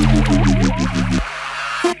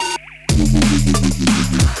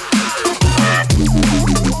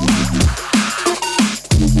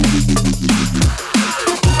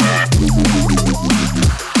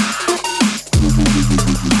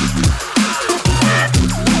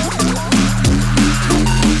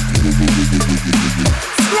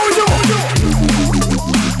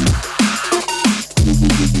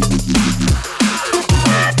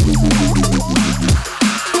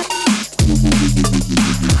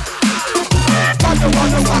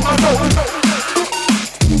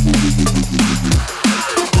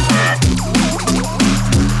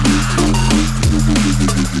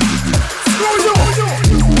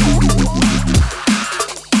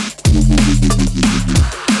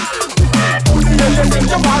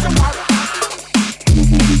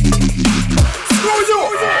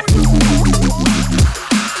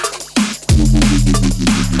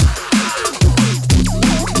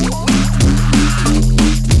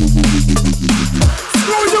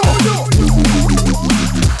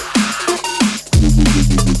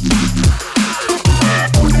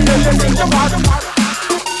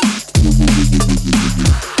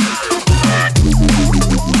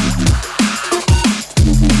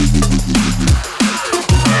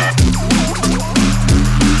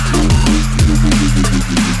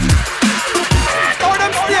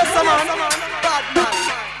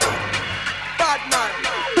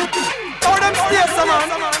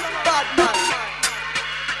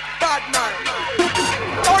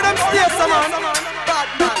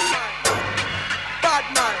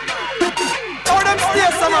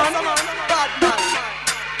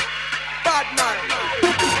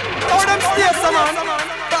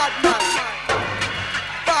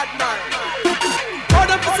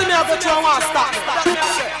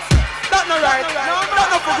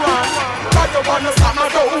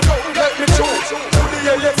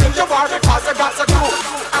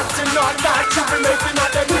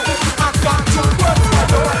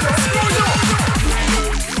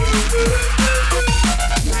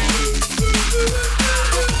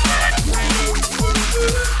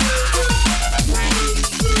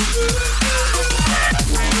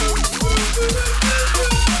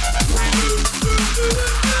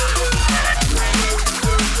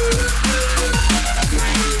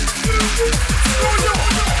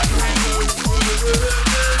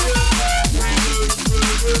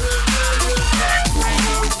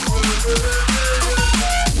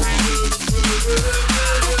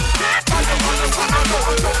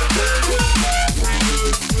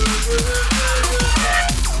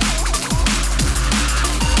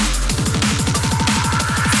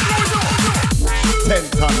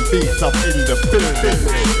 Beats up in the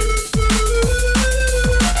building.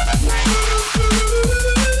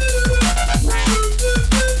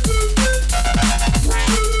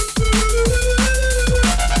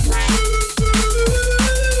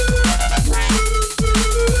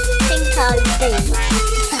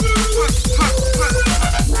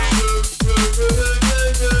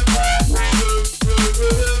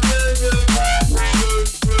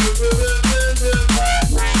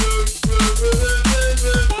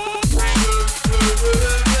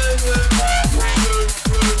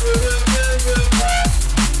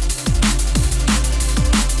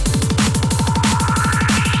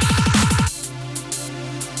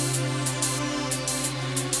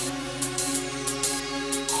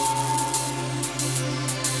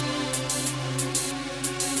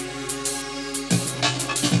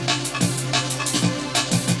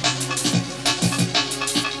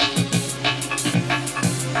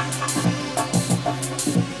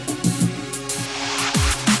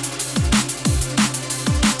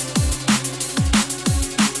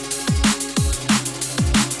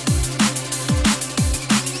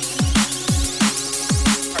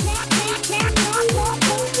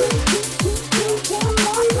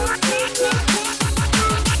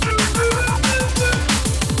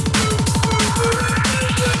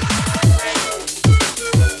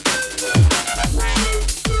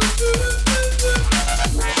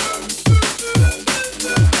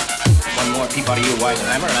 Peabody, you wise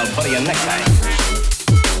hammer, and I'll put you next time.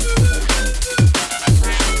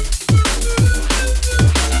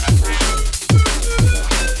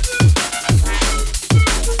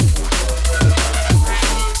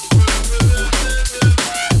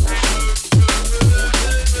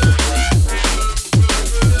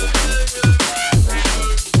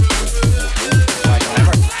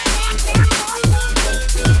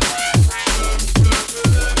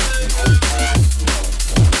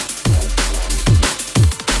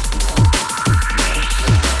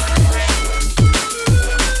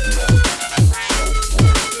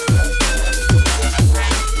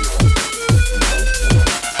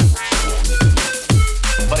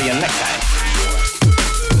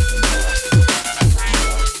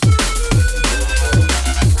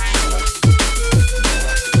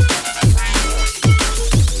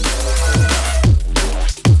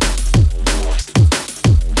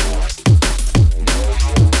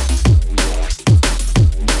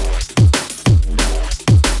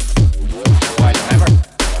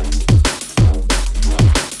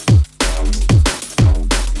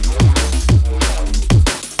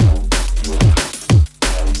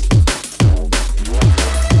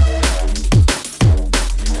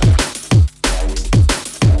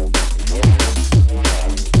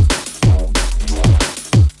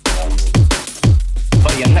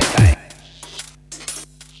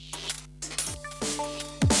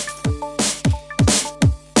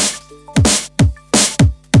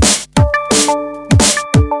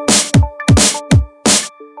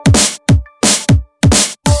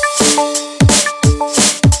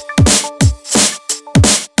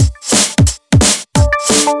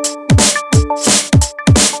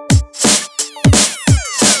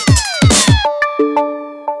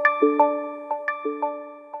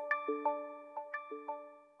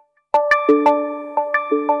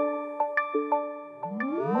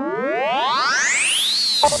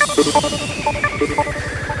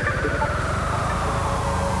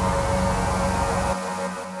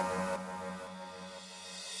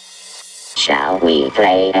 Shall we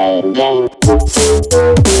play a game?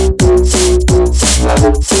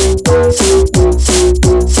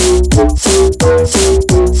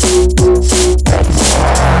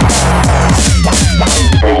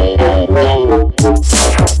 Play a game.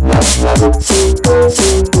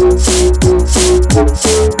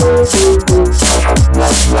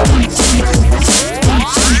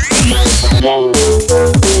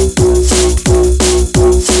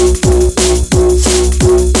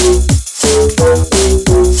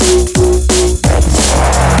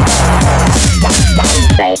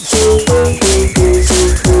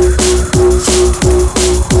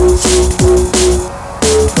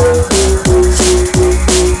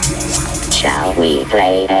 Shall we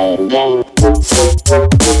play a game?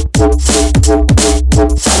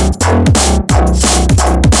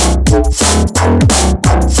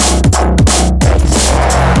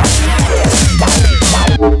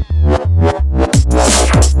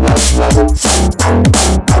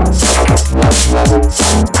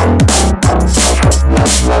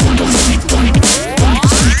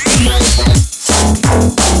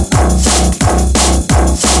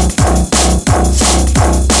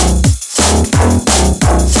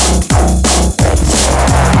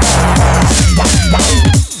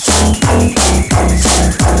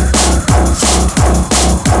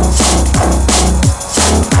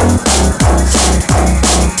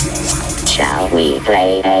 Shall we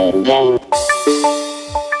play a game?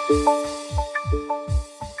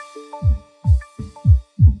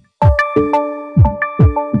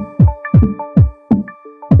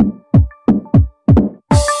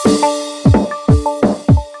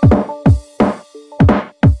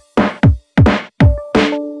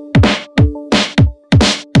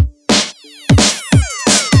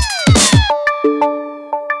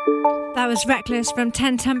 That was Rekless from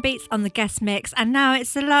 10 Ton Beats on the guest mix. And now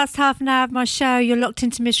it's the last half an hour of my show. You're locked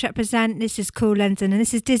into Missrepresent. This is Kool London, and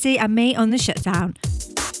this is Dizzy and me on the Shutdown.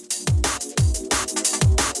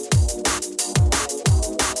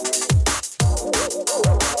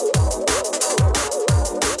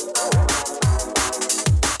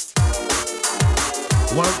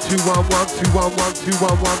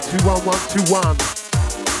 One.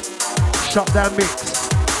 Shutdown mix.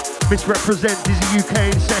 Missrepresent,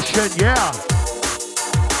 DizzyUK in session, yeah.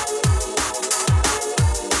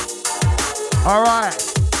 Alright.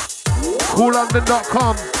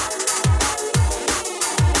 KoolLondon.com.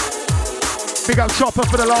 Big up Chopper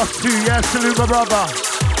for the last 2, yeah. Salute my brother.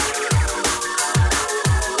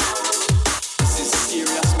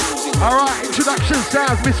 Alright, introduction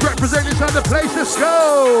sounds. Missrepresent inside the place, let's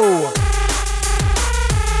go.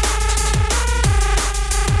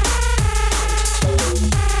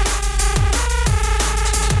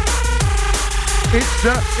 It's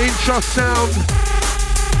the intro sound.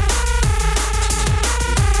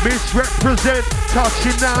 Missrepresent,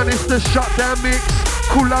 touching down. It's the Shutdown mix.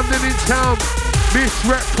 Kool London in town.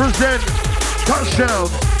 Missrepresent, touchdown.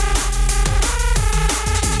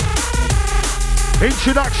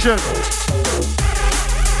 Introduction.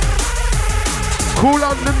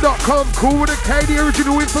 KoolLondon.com. Kool with a K, the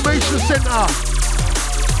original information centre.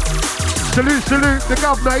 Salute, the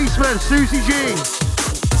governor, Eastman, Susie G.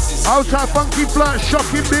 Outside Funky Flirt,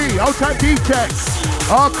 Shocking B, Outside D-Tech,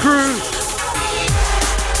 our crew.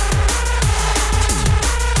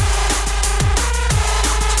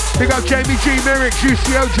 Big up Jamie G, Merrick,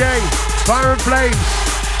 Juicy OJ, Fire and Flames.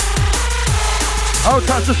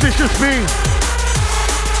 Outside Suspicious B.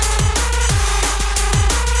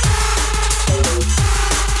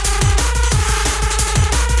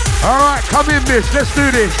 Alright, come in miss, let's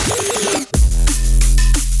do this.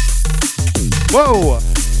 Whoa.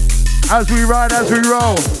 As we ride, as we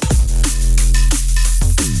roll.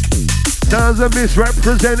 Sounds of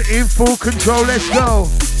Missrepresent in full control, let's go.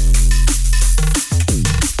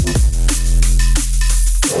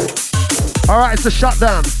 Alright, it's a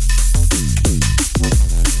Shutdown.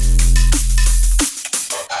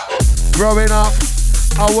 Growing up,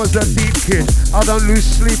 I was a deep kid. I don't lose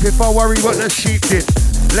sleep if I worry what the sheep did.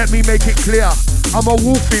 Let me make it clear. I'm a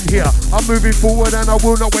wolf in here. I'm moving forward and I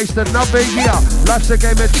will not waste another year. Life's a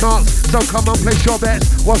game of chance, so come on, place your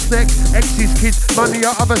bets. What's next? Exes, kids, money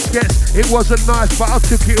or other skets. It wasn't nice, but I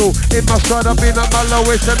took it all. In my stride, I've been at my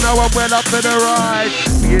lowest and now I'm well up for the ride.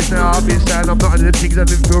 Years now I've been saying I'm not in the things I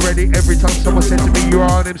didn't feel ready. Every time someone said to me, you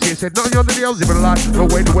are an MC, I said, not on the deals, living a life, no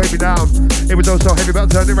way to weigh me down. It was all so heavy,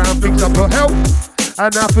 but turning around, things I put help. And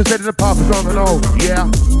now presenting the path is on and on, yeah.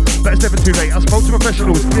 But it's never too late. I spoke to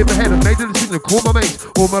professionals, cleared my head and made a decision to call my mates.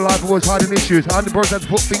 All my life I was hiding issues. I bros had to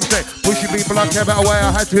put things straight. Pushing people I care about away. I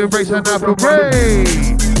had to embrace and now feel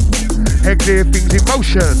great. Head clear, things in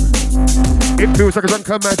motion. It feels like a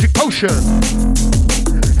drunken magic potion.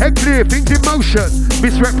 Head clear, things in motion.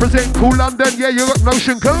 Missrepresent, Kool London, yeah, you got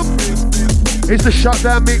notion, come. It's the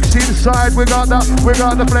Shutdown mix inside. We got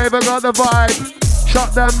the flavor, got the vibe.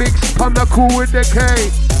 Shutdown mix, on the Kool with the K.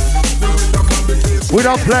 We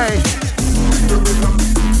don't play.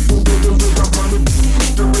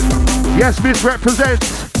 Yes, Missrepresent.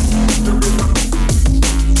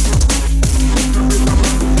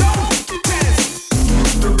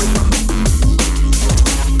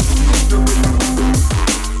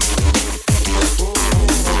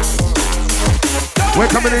 We're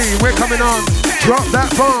coming in, we're coming on. Drop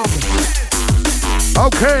that bomb.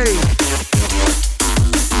 Okay.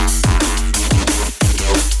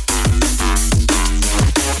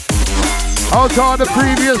 Out on the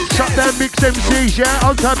previous Shutdown mix MCs, yeah?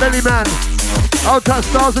 Out on Belly Man. Out on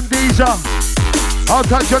Stars and Deezer.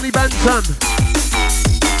 Out on Johnny Banton.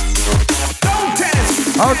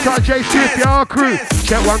 Out on J Swift, yeah, our crew.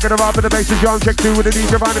 Check 1, gonna ride with the bass and John. Check 2 with the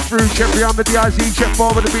DJ running through. Check 3 on the DIZ. Check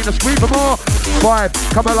 4 with the beat, a squeeze for more. 5,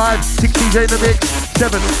 come alive. 6 DJ in the mix.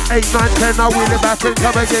 7, 8, 9, 10, now wheel it back and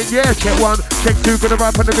come again. Yeah, check 1, check 2, gonna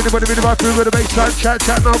ride for the video, with the video right through with the bass side. Chat,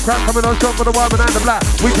 no crap, coming on strong for the white man and the black.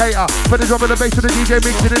 We cater for the drum and the bass for the DJ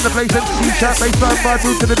mixing in the place. MC chat, bass line, vibe,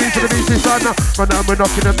 move to the beat this side now. Run down, we're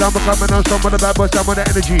knocking them down, we're coming on strong with the bad boys, down with the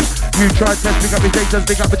energy. You try test, pick up your dates,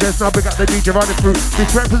 pick up the chest, now pick up the DJ running through.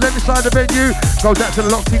 Missrepresent inside the venue, goes out to the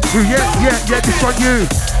locked in crew. Yeah, this one you.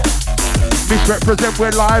 Missrepresent,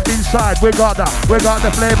 we're live inside. We got the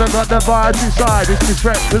flavor, got the vibes inside. It's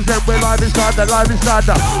Missrepresent, we're live inside the,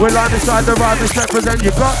 we're live inside the ride. Missrepresent,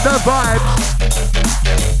 you got the vibes.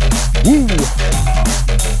 Woo.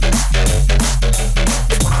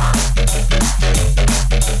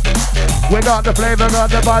 We got the flavor, got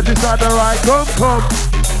the vibes inside the ride. Come.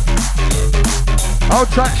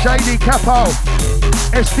 Outside Shady Capo,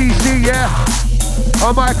 SDC, yeah.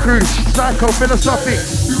 On my crew, Psycho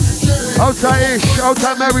Philosophics. Outside Ish,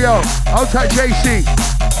 outside Mario, outside JC.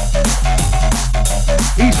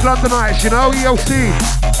 East Londonites, you know, EOC.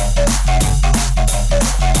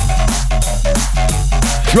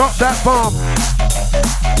 Drop that bomb.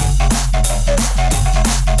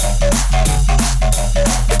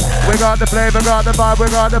 We got the flavor, got the vibe, we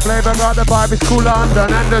got the flavor, got the vibe. It's Kool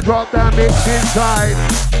London and the drop down mix inside.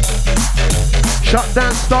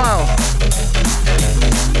 Shutdown style.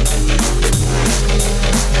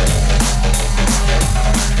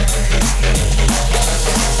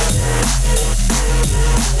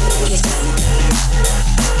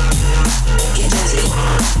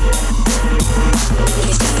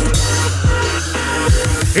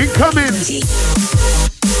 Incoming.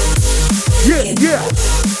 Yeah.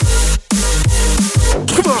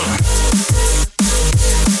 Come on.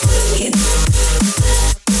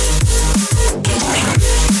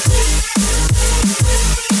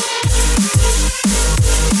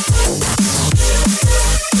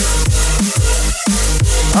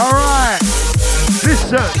 All right.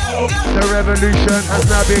 Listen. The revolution has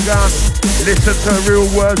now begun. Listen to real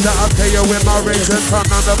words that I'll tell you with my reason. None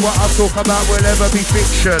of what I talk about will ever be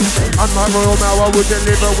fiction. Unlike Royal Mail, I will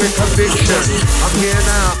deliver with conviction. I'm here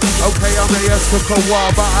now. Okay, I may have took a while,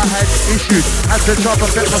 but I had issues. Had to try to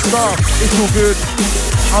affect my staff. It's all good.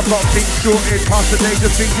 I've got things sorted. Past the days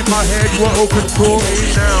of things in my head were all contorted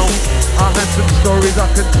now. I had some stories I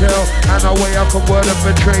can tell, and a way I can word and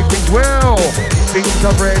portray things well. Things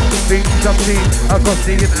I've read, things I've seen across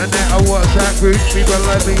the internet and WhatsApp groups. People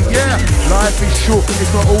like me, yeah. Life is short,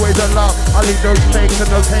 it's not always a laugh. I leave those fakes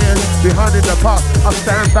and those haters behind in the past. I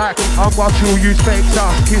stand back, I'm watching all use fakes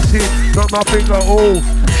ass kissing. Not my finger, oh,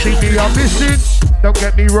 see me, I'm missing. Don't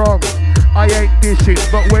get me wrong, I ain't dissing,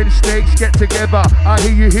 but when snakes get together, I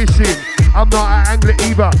hear you hissing. I'm not an angler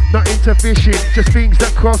either, not into fishing. Just things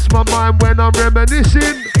that cross my mind when I'm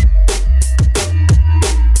reminiscing.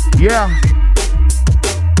 Yeah.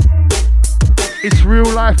 It's real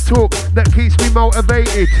life talk that keeps me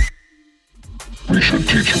motivated. We should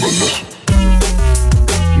teach you a lesson.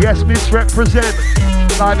 Yes, Missrepresent.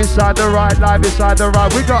 Live inside the ride, live inside the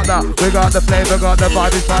ride. We got that. We got the flavor, got the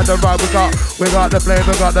vibe inside the ride. We got the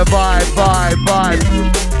flavor, got the vibe.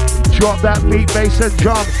 Drop that beat, bass and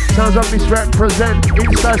drum. Sounds of Missrepresent.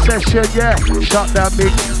 Inside session, yeah. Shutdown mix,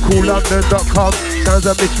 KoolLondon.com. Sounds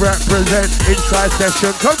of Missrepresent. Inside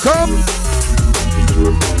session. Come.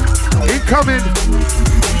 Incoming.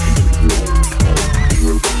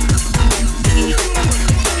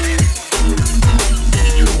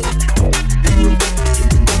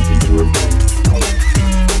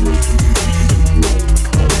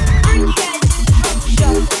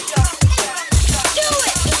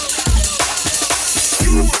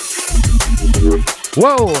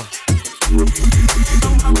 Whoa.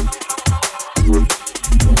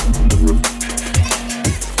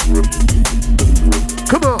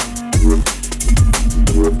 Come on.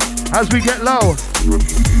 As we get low.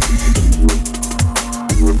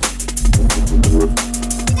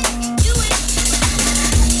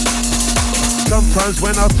 Sometimes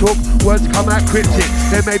when I talk, words come out cryptic.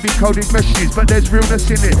 There may be coded messages, but there's realness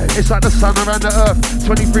in it. It's like the sun around the earth,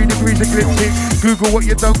 23 degrees ecliptic. Google what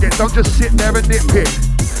you don't get, don't just sit there and nitpick.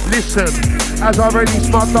 Listen, as I release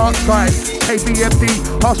my dark side,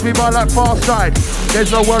 KBMD, pass me by like far side.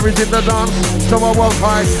 There's no worries in the dance, so I won't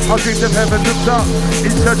hide. I'll dream of heaven looked up,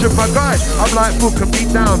 in search of my guide. I'm like, book and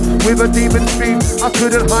beat down, with a demon speed, I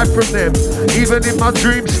couldn't hide from them. Even in my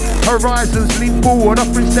dreams, horizons lean forward,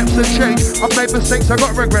 offering steps and change. I've made mistakes, I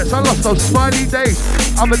got regrets, I lost those smiley days.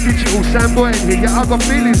 I'm a digital sandboy in here, yeah, I got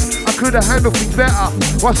feelings. I could have handled things better,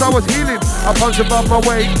 whilst I was healing. I punch above my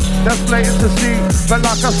weight, that's blatant to see. But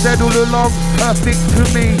like I said all along, perfect to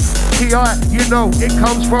me. T.I., you know, it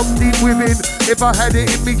comes from deep within. If I had it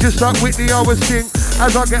in me just like Whitney, I would sing.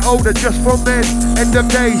 As I get older, just from then, end of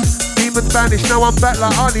days. Demons vanish, now I'm back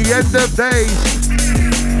like on the end of days.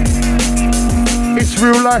 It's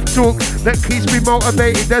real life talk that keeps me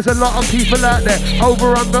motivated. There's a lot of people out there,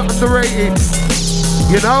 underrated.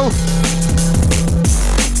 You know?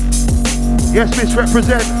 Yes,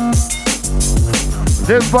 Missrepresent.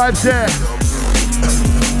 Them vibes there.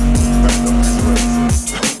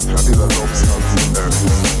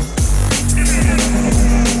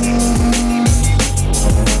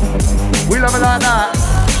 We love it like that.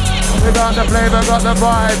 We got the flavor, got the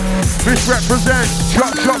vibe. Missrepresent.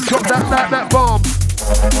 Drop that bomb.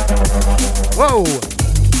 Whoa.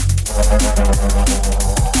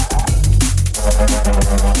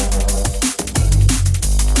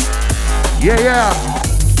 Yeah.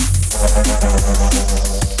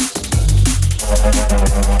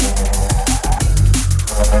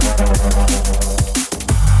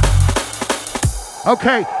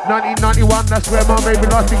 Okay, 1991, that's where my baby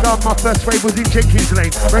life begun. My first rave was in Jenkins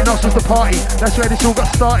Lane. Reynolds was the party, that's where this all got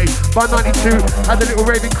started. By 92, had a little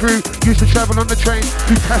raving crew. Used to travel on the train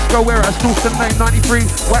to Tesco, whereas Dalston Lane. 93,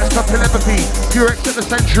 White's Cup Telepathy. Purex at the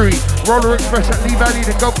Century. Roller Express at Lee Valley,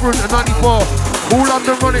 then go through at 94. All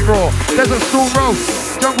London Run It Raw. Desert Storm Roast.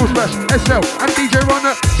 Jungle Smash, SL, and DJ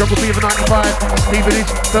Runner. Jungle Fever 95, Stevenage,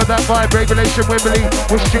 Third That Vibe, Revelation, Wembley,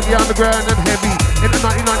 was strictly underground and heavy. In the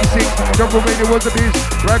 1996, Jungle Radio was a biz.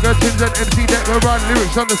 Ragga, Tins and MC Deck were writing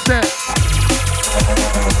lyrics on the set.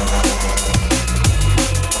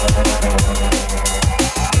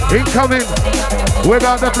 Incoming, we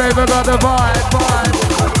got the flavor, got the vibe.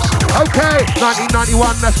 Okay,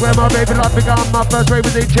 1991, that's where my baby life began. My first rave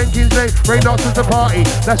was in Jenkins Lane. Reynolds was the party,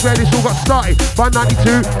 that's where this all got started. By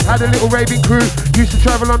 92, had a little raving crew. Used to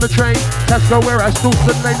travel on the train. Tesco, whereas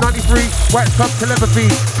Dalston Lane. 93, White's Cup Telepathy.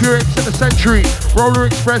 Purex at the Century. Roller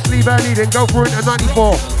Express, Lee Valley, then go for it at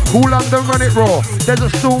 94. Kool London Run It Raw.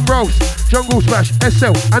 Desert Storm Roast. Jungle Smash,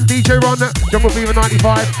 SL, and DJ Runner. Jungle Fever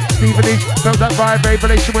 95, Stevenage, Felt That Vibe,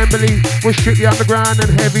 Revelation, Wembley, was strictly underground and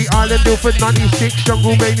heavy. Island Ilford 96,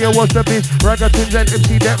 Jungle Mania was the biz. Ragga, Tins and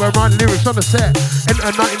MC Deck were writing lyrics on the set. Enter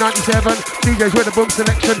 1997, DJs with the boom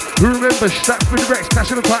selection. Who remembers Stratford Rex,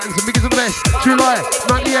 Clash of the Titans, and Biggest of the Best. July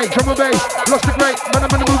 98, Drum and Bass, Lost the Great, Man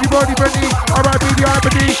of the Movie Body, Brenty, R.I.P. the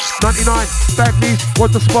Ibony. 99, Bagley's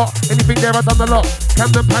was the spot. Anything there, I done a lot.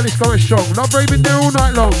 Camden Palace going strong. Love raving there all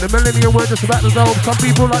night long. The millennium were just about to go. Some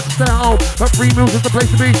people like to stay at home, but 3 meals is the place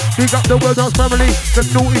to be. Big up the World Dance family. The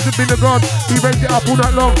noughties have been the god. We raised it up all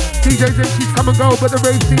night long. DJs MCs come and go, but the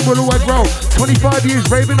rave scene will always roll. 25 years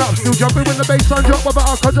raving up, still jumping when the bass line drop. But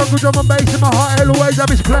I can't jungle drum and bass in my heart. It'll always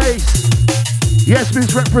have its place. Yes,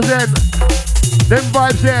 Missrepresent. Them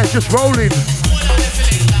vibes there, just rolling.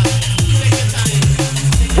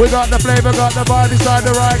 We got the flavor, got the vibe inside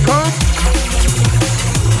the right. Come.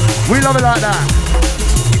 We love it like that.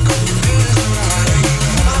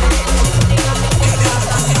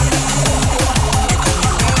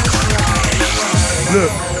 Look,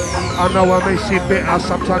 I know I may seem bitter,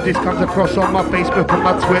 sometimes this comes across on my Facebook and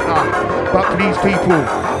my Twitter. But please people,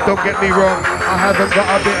 don't get me wrong, I haven't got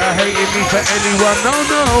a bit of hating me for anyone,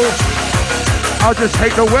 no. I'll just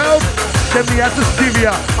hate the world, send me out to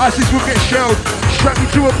Syria, ISIS will get shelled, strap me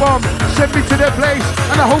to a bomb, send me to their place,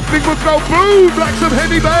 and the whole thing will go boom like some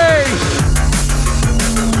heavy bass.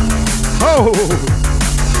 Oh,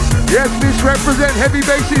 yes, Missrepresent, heavy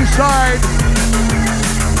bass inside.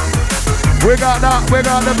 We got that, we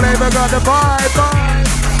got the flavor, got the vibe.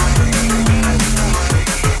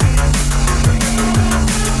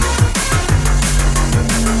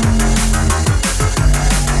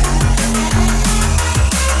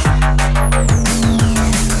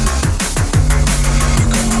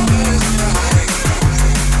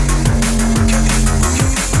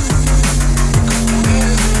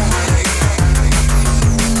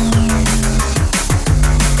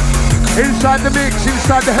 inside the mix,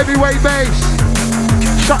 inside the heavyweight bass.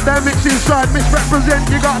 Shutdown mix inside, Missrepresent,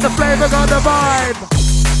 you got the flavor, got the vibe.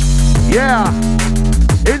 Yeah,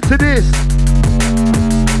 into this.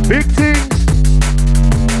 Big things.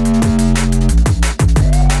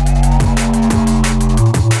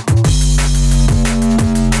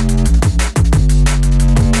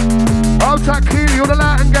 Old Tuck Kool, you're the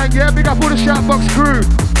Latin gang, yeah? Big up all the Shoutbox crew.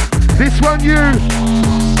 This one you.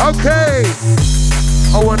 Okay.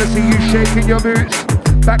 I wanna see you shaking your boots.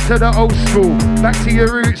 Back to the old school, back to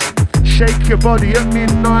your roots. Shake your body at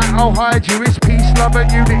midnight, I'll hide you. It's peace, love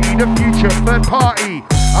and unity, the future, third party.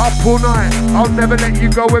 Up all night, I'll never let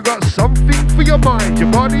you go. We've got something for your mind,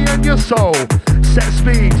 your body and your soul. Set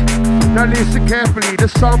speed, now listen carefully.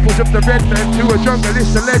 The samples of the red man to a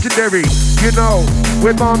junglist are legendary. You know,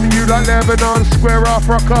 we're bombing you like Lebanon, square off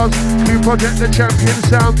rockers. New project, the champion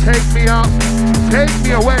sound, take me up. Take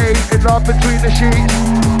me away, in love between the sheets.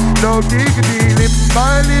 No diggity, limb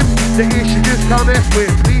by limb. The issue just can't F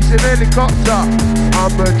with. Police and helicopter.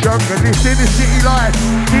 I'm a junglist in the city life.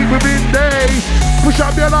 Deep within days. Push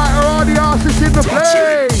up your lighter, all the artists in the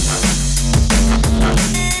place.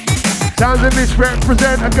 Sounds of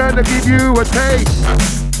Missrepresent are gonna give you a taste.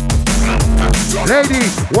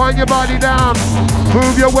 Ladies, wind your body down.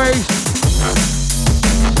 Move your waist.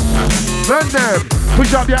 Run them.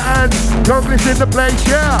 Push up your hands. Junglist in the place,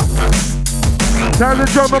 yeah. Sound of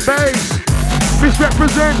drum and bass.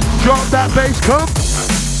 Missrepresent, drop that bass, come.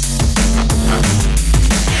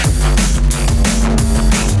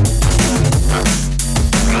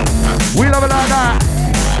 We love it like that.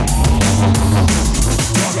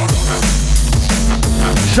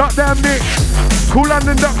 Shutdown mix.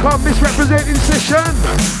 KoolLondon.com, Missrepresent in session.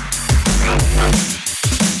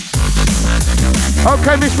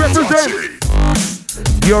 Okay, Missrepresent.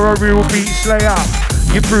 You're a real beat slayer.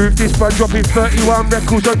 You proved this by dropping 31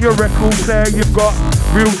 records on your record player. You've got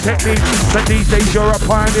real technique, but these days you're a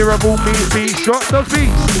pioneer of all means beats. Drop the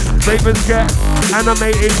beats, flavors get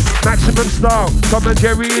animated, maximum style. Tom and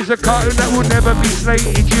Jerry is a cartoon that will never be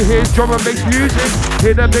slated. You hear drum and bass music,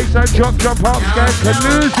 hear the bass and jump up, scan, can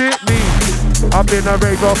lose it, me. I've been a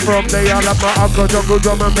raver from day I love my uncle, jungle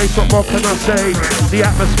drum and bass. What more can I say? The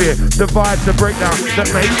atmosphere, the vibe, the breakdown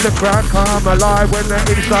that makes the crowd come alive when they're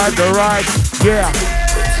inside the ride. Yeah.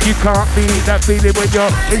 You can't beat that feeling when you're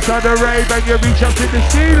inside the rave and you reach up to the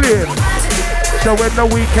ceiling. So when the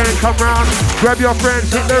weekend come round, grab your friends,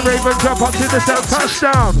 hit the rave and jump up to the sound.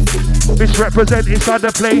 Touchdown. Missrepresent inside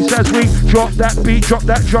the place as we drop that beat, drop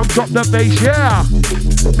that drum, drop the bass, yeah.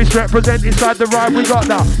 Missrepresent inside the ride, we got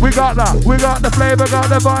the flavor, got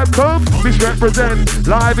the vibe, come. Missrepresent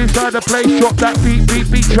live inside the place, drop that beat,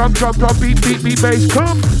 drum, beat, bass,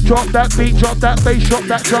 come. Drop that beat, drop that bass, drop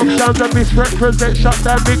that drum, sounds of Missrepresent,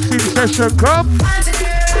 Shutdown mixing session, come.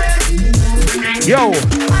 Yo.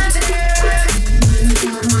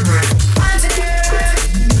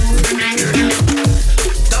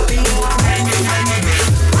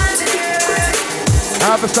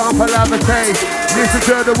 Have a sample, have a taste. Listen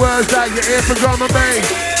to the words that you hear from drum and bass.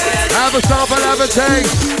 Have a sample, have a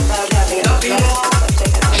taste.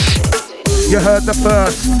 You heard the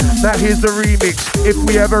first, now here's the remix. If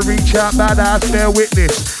we ever reach out, badass, bear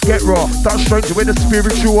witness. Get raw, touch straight to with a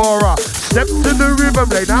spiritual aura. Step to the rhythm,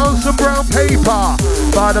 lay down some brown paper.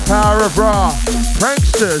 By the power of Ra.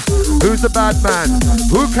 Pranksters, who's the bad man?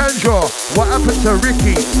 Who can draw? What happened to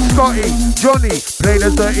Ricky, Scotty, Johnny? Play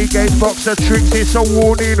the dirty game, box of tricks, it's a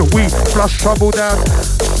warning. We flush trouble down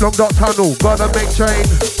Long Dot Tunnel, gotta make train.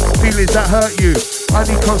 Feelings that hurt you, I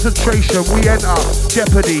need concentration. We enter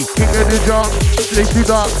Jeopardy, king of the jump, sleepy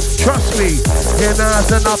dark. Trust me, here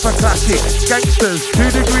now's another classic. Gangsters,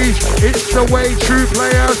 2 degrees, it's the way. True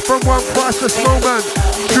players from one priceless moment.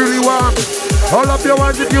 Truly one. Hold up your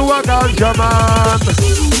hands if you are ganja man.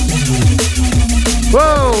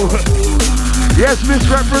 Whoa. Yes,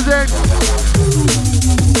 Missrepresent.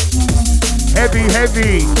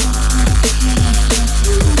 Heavy.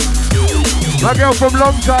 My girl from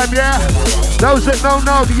long time, yeah? Those that don't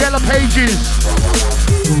know, the yellow pages.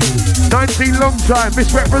 19 long time,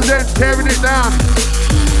 Missrepresent, tearing it down.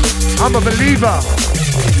 I'm a believer.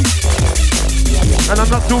 And I'm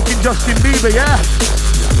not talking Justin Bieber, yeah?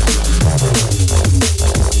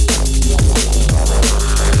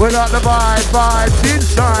 We got the vibes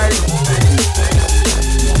inside.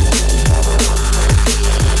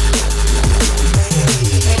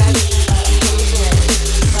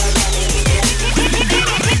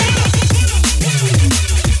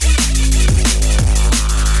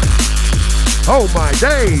 Oh my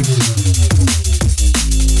days!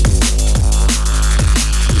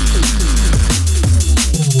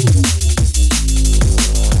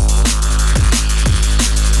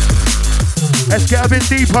 Let's get a bit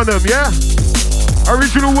deep on them, yeah?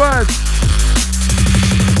 Original words.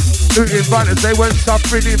 Looting violence, they weren't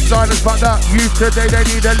suffering in silence, but that youth today, they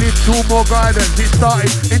need a little more guidance. It started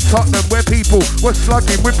in Tottenham, where people were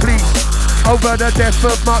slugging with police over the death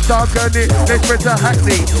of Mark Duggan. They spread to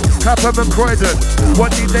Hackney, Clapham and Croydon.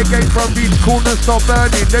 What did they gain from these corners stop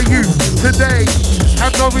burning? The youth today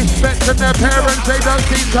have no respect to their parents. They don't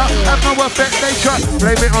seem to have no effect. They try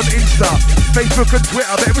blame it on Insta, Facebook and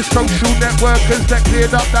Twitter, but it was social networkers that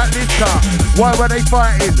cleared up that litter. Why were they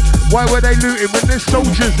fighting? Why were they looting when there's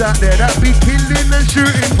soldiers out there that be killing and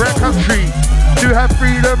shooting for our country? To have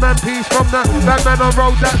freedom and peace from the bad man on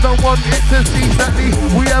road that don't want it to cease. At least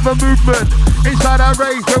we have a movement inside our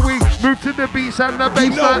rave where we move to the beats and the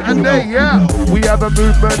bass night and day, yeah. We have a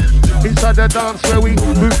movement inside the dance where we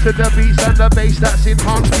move to the beats and the bass that's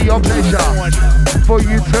enhanced to your pleasure. For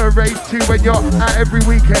you to rave to when you're out every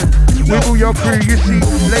weekend with all your crew. You see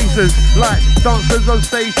lasers, lights, dancers on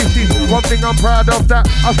stage. This is one thing I'm proud of, that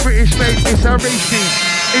us British made. It's a racing.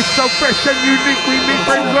 It's so fresh and unique. We meet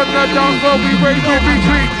friends on the dance floor. We rave in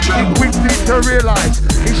between. It quickly to realise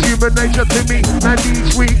it's human nature to me. And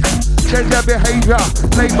each week change their behaviour.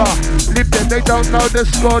 Labour, live them, they don't know the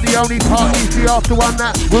score. The only party's the after one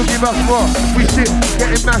that will give us more. We sit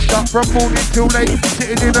getting mashed up from morning till late,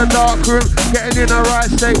 sitting in a dark room, getting in a right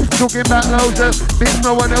state, talking about loads of bits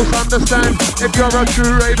no one else understands. If you're a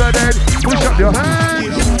true raver, then push up your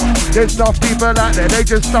hands. There's enough people out there, they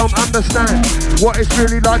just don't understand what it's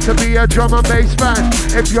really like to be a drum and bass fan.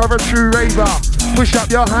 If you're a true raver, push up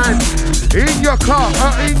your hands. In your car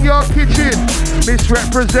or in your kitchen,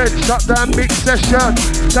 Missrepresent, Shutdown mix session.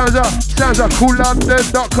 Sounds of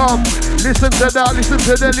QoolLondon.com. Listen to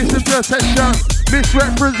the session.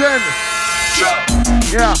 Missrepresent.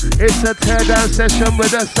 Yeah, it's a teardown session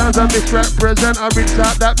with the sounds of Missrepresent. I rinse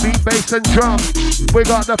out that beat, bass and drum. We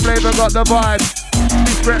got the flavour, got the vibe.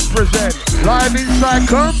 Missrepresent, live inside,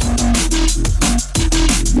 come.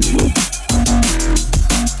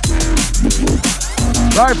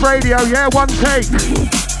 Live radio, yeah, one take,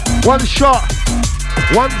 one shot,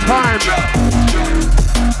 one time.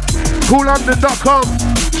 QoolLondon.com.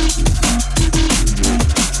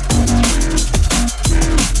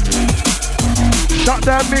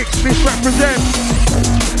 Shutdown mix, Missrepresent.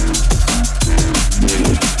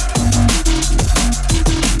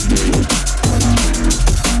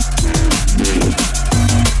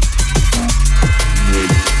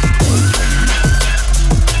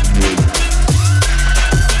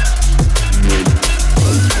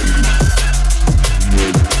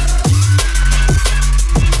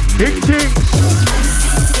 Big things.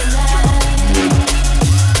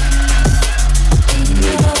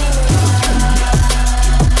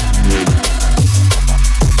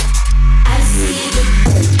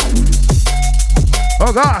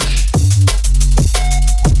 Oh gosh.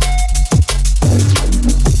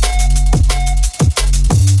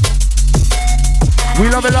 We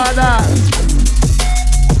love it like that.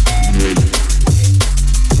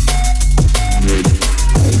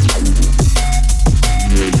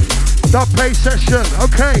 Dubplate session,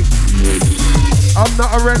 okay. I'm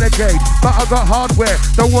not a renegade, but I got hardware.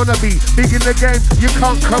 Don't wanna be big in the game, you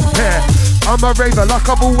can't compare. I'm a raver, like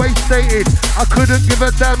I've always stated. I couldn't give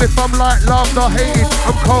a damn if I'm like loved or hated.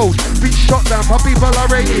 I'm cold, been shot down by people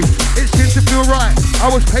I rated. It seems to feel right,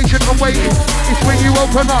 I was patient and waiting. It's when you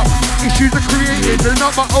open up, issues are created. They're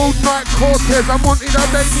not my old night Cortez, I'm wanting a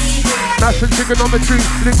baby. Mass and trigonometry,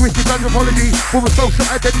 linguistic anthropology, form of social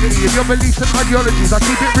identity and your beliefs and ideologies. I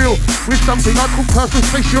keep it real with something I call personal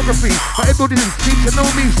space geography. But everybody seems to know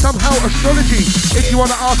me somehow, astrology. If you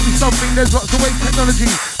want to ask me something, there's lots of ways technology.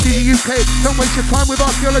 DZUK, don't waste your time with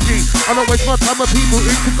archaeology. I don't waste my time with people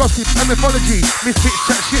into gossip and mythology. Misfits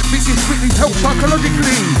chat shit, thinking sweet needs help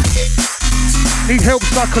psychologically. Need help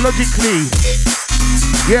psychologically.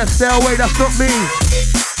 Yeah, stay away, that's not me.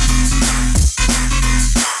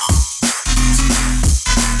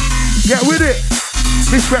 Get with it.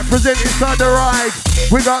 Missrepresent inside the ride.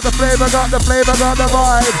 We got the flavor, got the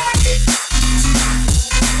vibe.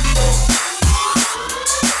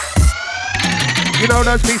 You know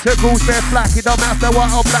those beats that calls bare flack. It don't matter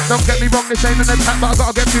white or black, don't get me wrong, this ain't an attack. But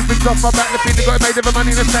I gotta get two things off my back. The thing that got made of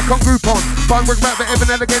money in a stack on Groupon. Fine work back, but every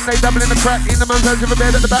now and again they double in the crack. In the man's hands with a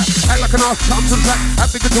bed at the back. Act like an arse, comes and slack.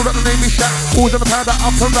 Act big and tall, that the name is Shaq. Always on the powder,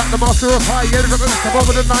 up and back, the master of high. Yeah, they got the step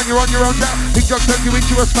over the 9, you're on your own jack. Big jug turn you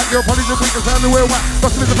into a stack. Your apologies are weak, the sound the wheel whack.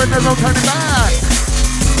 Gossip is a friend, there's no turning back.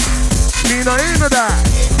 Me not into that.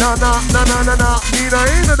 Nah. Me not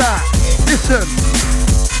into that. Listen,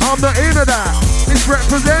 I'm not into that.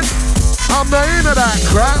 Missrepresent, I'm not into that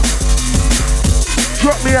crap.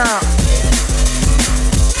 Drop me out.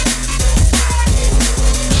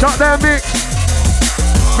 Shutdown mix.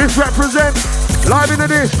 Missrepresent. Live into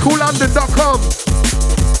this. KoolLondon.com.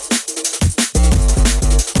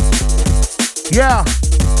 Yeah.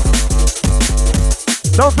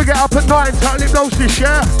 Don't forget up at 9, tight hypnosis,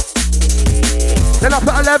 yeah? Then up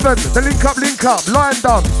at 11, the link up, Lion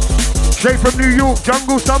Dub. Straight from New York,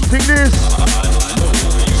 jungle something this.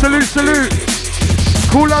 Salute.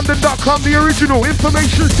 KoolLondon.com, the original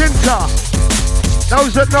information center.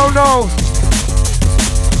 Those that know.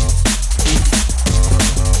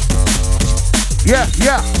 Yeah.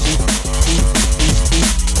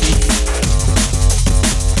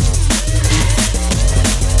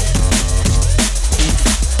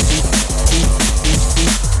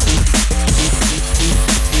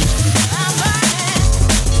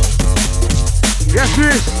 Yes,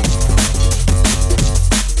 miss.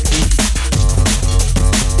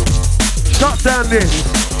 Shut down this.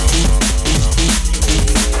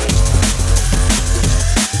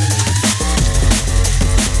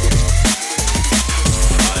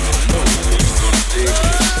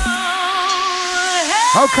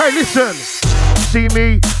 Okay, listen. See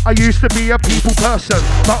me, I used to be a people person,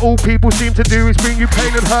 but all people seem to do is bring you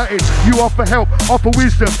pain and hurting. You offer help, offer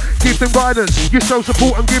wisdom, give them guidance, you show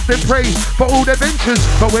support and give them praise for all their ventures.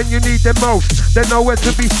 But when you need them most, they're nowhere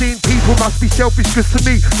to be seen. People must be selfish, cause to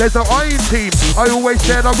me, there's no I in team. I always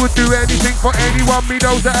said I would do anything for anyone. Me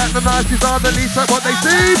those that act the nicest are the least like what they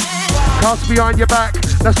seem. Cast behind your back,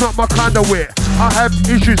 that's not my kind of wit. I have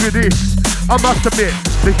issues with this, I must admit.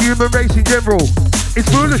 The human race in general, it's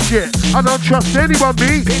full of shit. I don't trust anyone,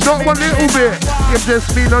 me, not one little bit. It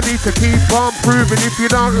just means I need to keep on proving. If you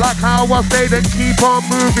don't like how I say, then keep on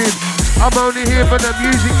moving. I'm only here for the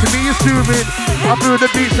music, to me it's soothing. I feel the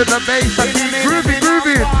beats and the bass, I keep grooving.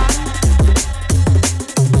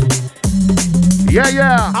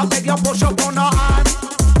 Yeah. I'll take your push up on the arm.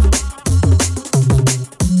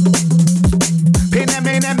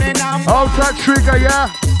 Hold tight trigger, yeah.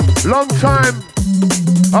 Long time.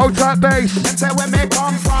 Hold tight bass. Them say where me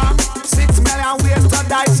come from. 6 million ways to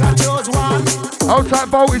dice, I chose one. Hold tight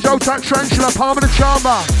voltage, hold tight tarantula, palm of the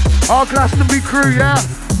chamber. Our Glastonbury crew, yeah.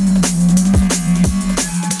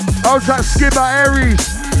 Hold tight skipper, Aries.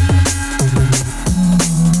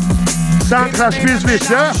 Sound clash business,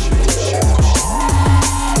 yeah.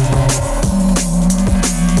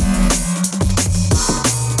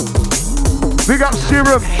 Big up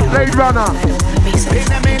Serum, Blade Runner,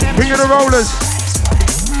 King of the Rollers.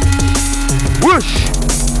 Whoosh!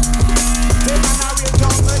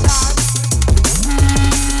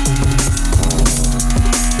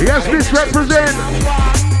 Yes, Missrepresent.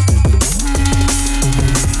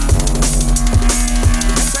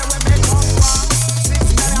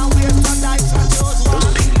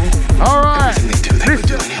 Alright,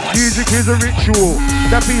 listen, music is a ritual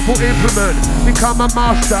that people implement. Become a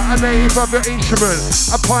master, a native of your instrument.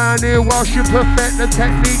 A pioneer whilst you perfect the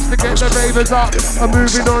techniques to get the ravers up and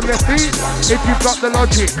moving on their feet. If you've got the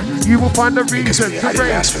logic, you will find the reason to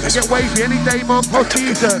raise and get wavy any day on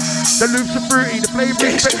post-season. The loops are fruity, the flavour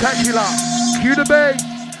is spectacular. Cue the bass,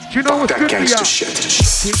 do you know what's good for ya?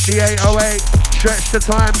 Kick the 808, stretch the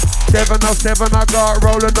time. 707 I got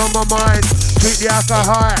rolling on my mind. Keep the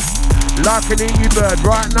alcohol high, like an QBert.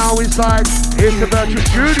 Right now inside, it's the virtual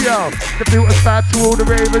studio. The filter's fab to all the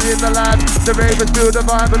ravers in the lab. The ravers feel the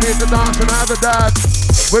vibe and hit the dance and have a dab.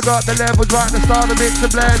 We got the levels right at the start of mix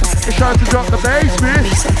and blend. It's trying to drop the bass,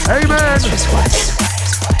 miss. Amen.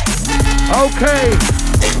 Okay.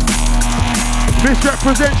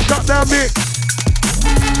 Missrepresent, Shutdown mix.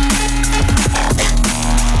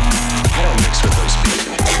 I don't mix with those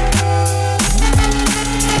people.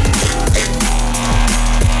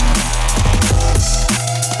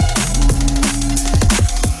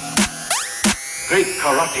 Great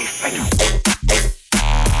karate fighter.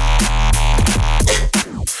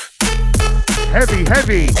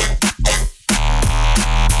 Heavy.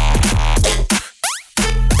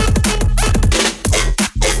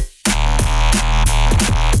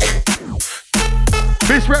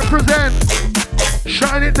 Missrepresent,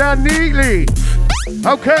 shutting it down neatly.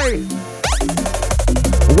 Okay.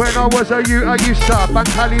 When I was a youth, I used to bang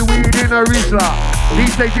Cali weed in a Rizla.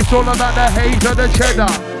 These days it's all about the haze or the cheddar.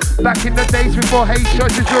 Back in the days before haze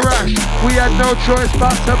choices were rash, we had no choice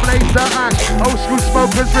but to blaze the ash. Old school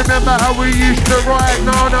smokers remember how we used to ride.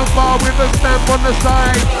 Now on a bar with a stamp on the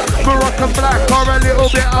side. Moroccan black or a little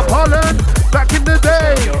bit of Holland. Back in the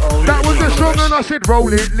day, that was the song and I said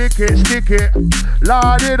roll it, lick it, stick it,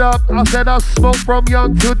 light it up. I said I smoked from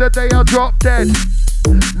young till the day I dropped dead.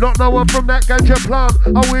 Not no one from that ganja plant.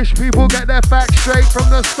 I wish people get their facts straight from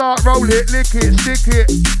the start. Roll it, lick it, stick it,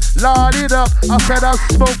 light it up. I said I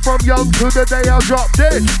smoke from young to the day I drop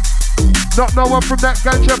dead. Not no one from that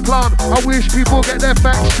ganja plant. I wish people get their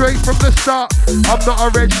facts straight from the start. I'm not a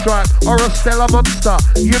red stripe or a Stella Monster.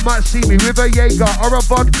 You might see me with a Jaeger or a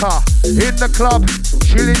vodka in the club,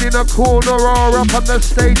 chilling in a corner or up on the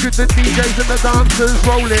stage with the DJs and the dancers.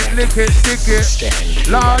 Roll it, lick it, stick it,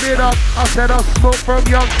 light it up. I said I smoke from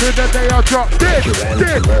young to the day I drop dead.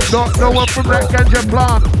 Not no one from that ganja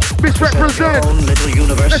plant. Missrepresent.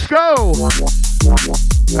 Let's go.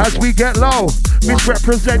 As we get low,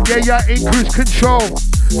 Missrepresent, yeah, in cruise control.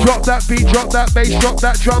 Drop that beat, drop that bass, drop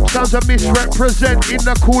that drum sounds of Missrepresent in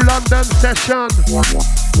the Kool London session.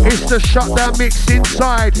 It's the Shutdown mix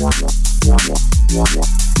inside.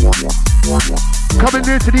 Coming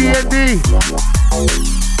near to the DNB.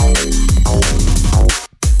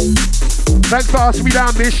 Thanks for asking me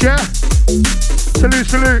down, Miss, yeah? Salute,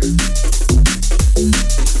 salute.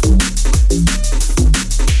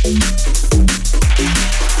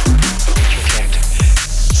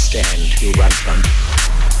 Stand you run from,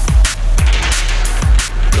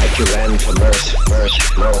 like you ran from earth,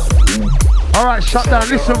 no. Alright, Shutdown,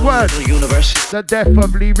 listen word. The death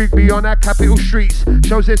of Lee Rigby on our capital streets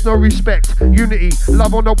shows there's no respect, unity,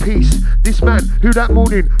 love or no peace. This man who that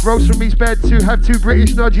morning rose from his bed to have 2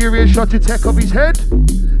 British Nigerians shot to tech off his head,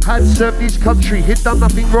 had served his country, he'd done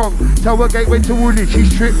nothing wrong. Tower Gate went to Woolwich,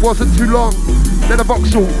 his trip wasn't too long. Then a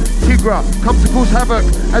Vauxhall Tigra comes to cause havoc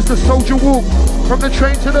as the soldier walked from the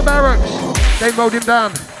train to the barracks. They mowed him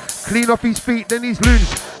down, clean off his feet, then his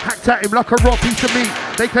loons hacked at him like a raw piece of meat.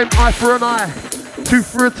 They claim eye for an eye, tooth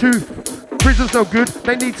for a tooth. Prison's no good,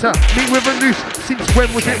 they need to meet with a noose. Since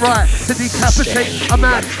when was it right to decapitate a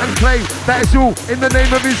man and claim that it's all in the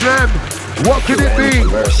name of Islam? What could it be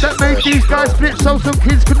that made these guys split so some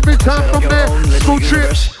kids couldn't return from their school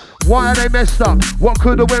trips? Why are they messed up? What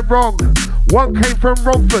could have went wrong? One came from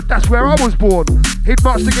Romford, that's where I was born. He'd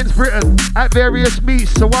marched against Britain at various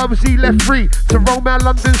meets, so why was he left free to roam our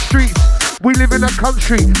London streets? We live in a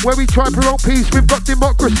country where we try to promote peace. We've got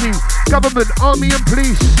democracy, government, army and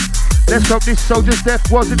police. Let's hope this soldier's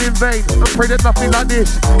death wasn't in vain, and pray that nothing like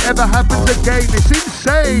this ever happens again. It's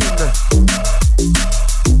insane.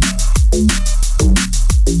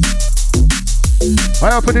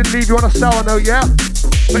 I hope I didn't leave you on a sour note, yeah?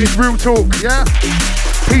 But it's real talk, yeah?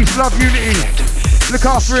 Peace, love, unity. Look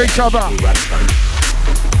after each other.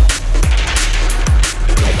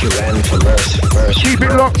 Like you ran from earth. Keep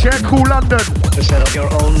it locked, yeah? Kool London. To set up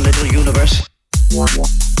your own little universe.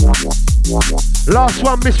 Last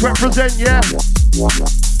one, Missrepresent, yeah?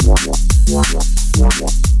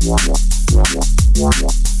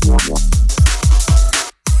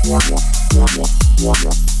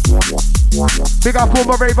 Big up all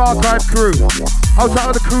my Rave Archive crew. Out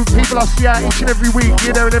of the crew, people I see out each and every week,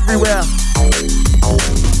 here, there and everywhere.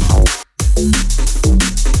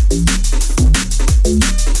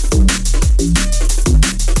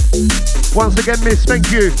 Once again, miss,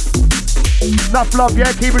 thank you. Enough love,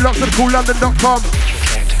 yeah? Keep it locked at KoolLondon.com.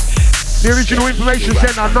 The original information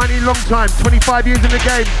centre, 19 long time, 25 years in the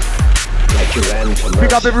game.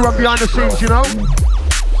 Big up everyone behind the scenes, you know?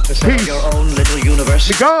 Peace. Your own little universe.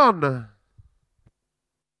 Be gone.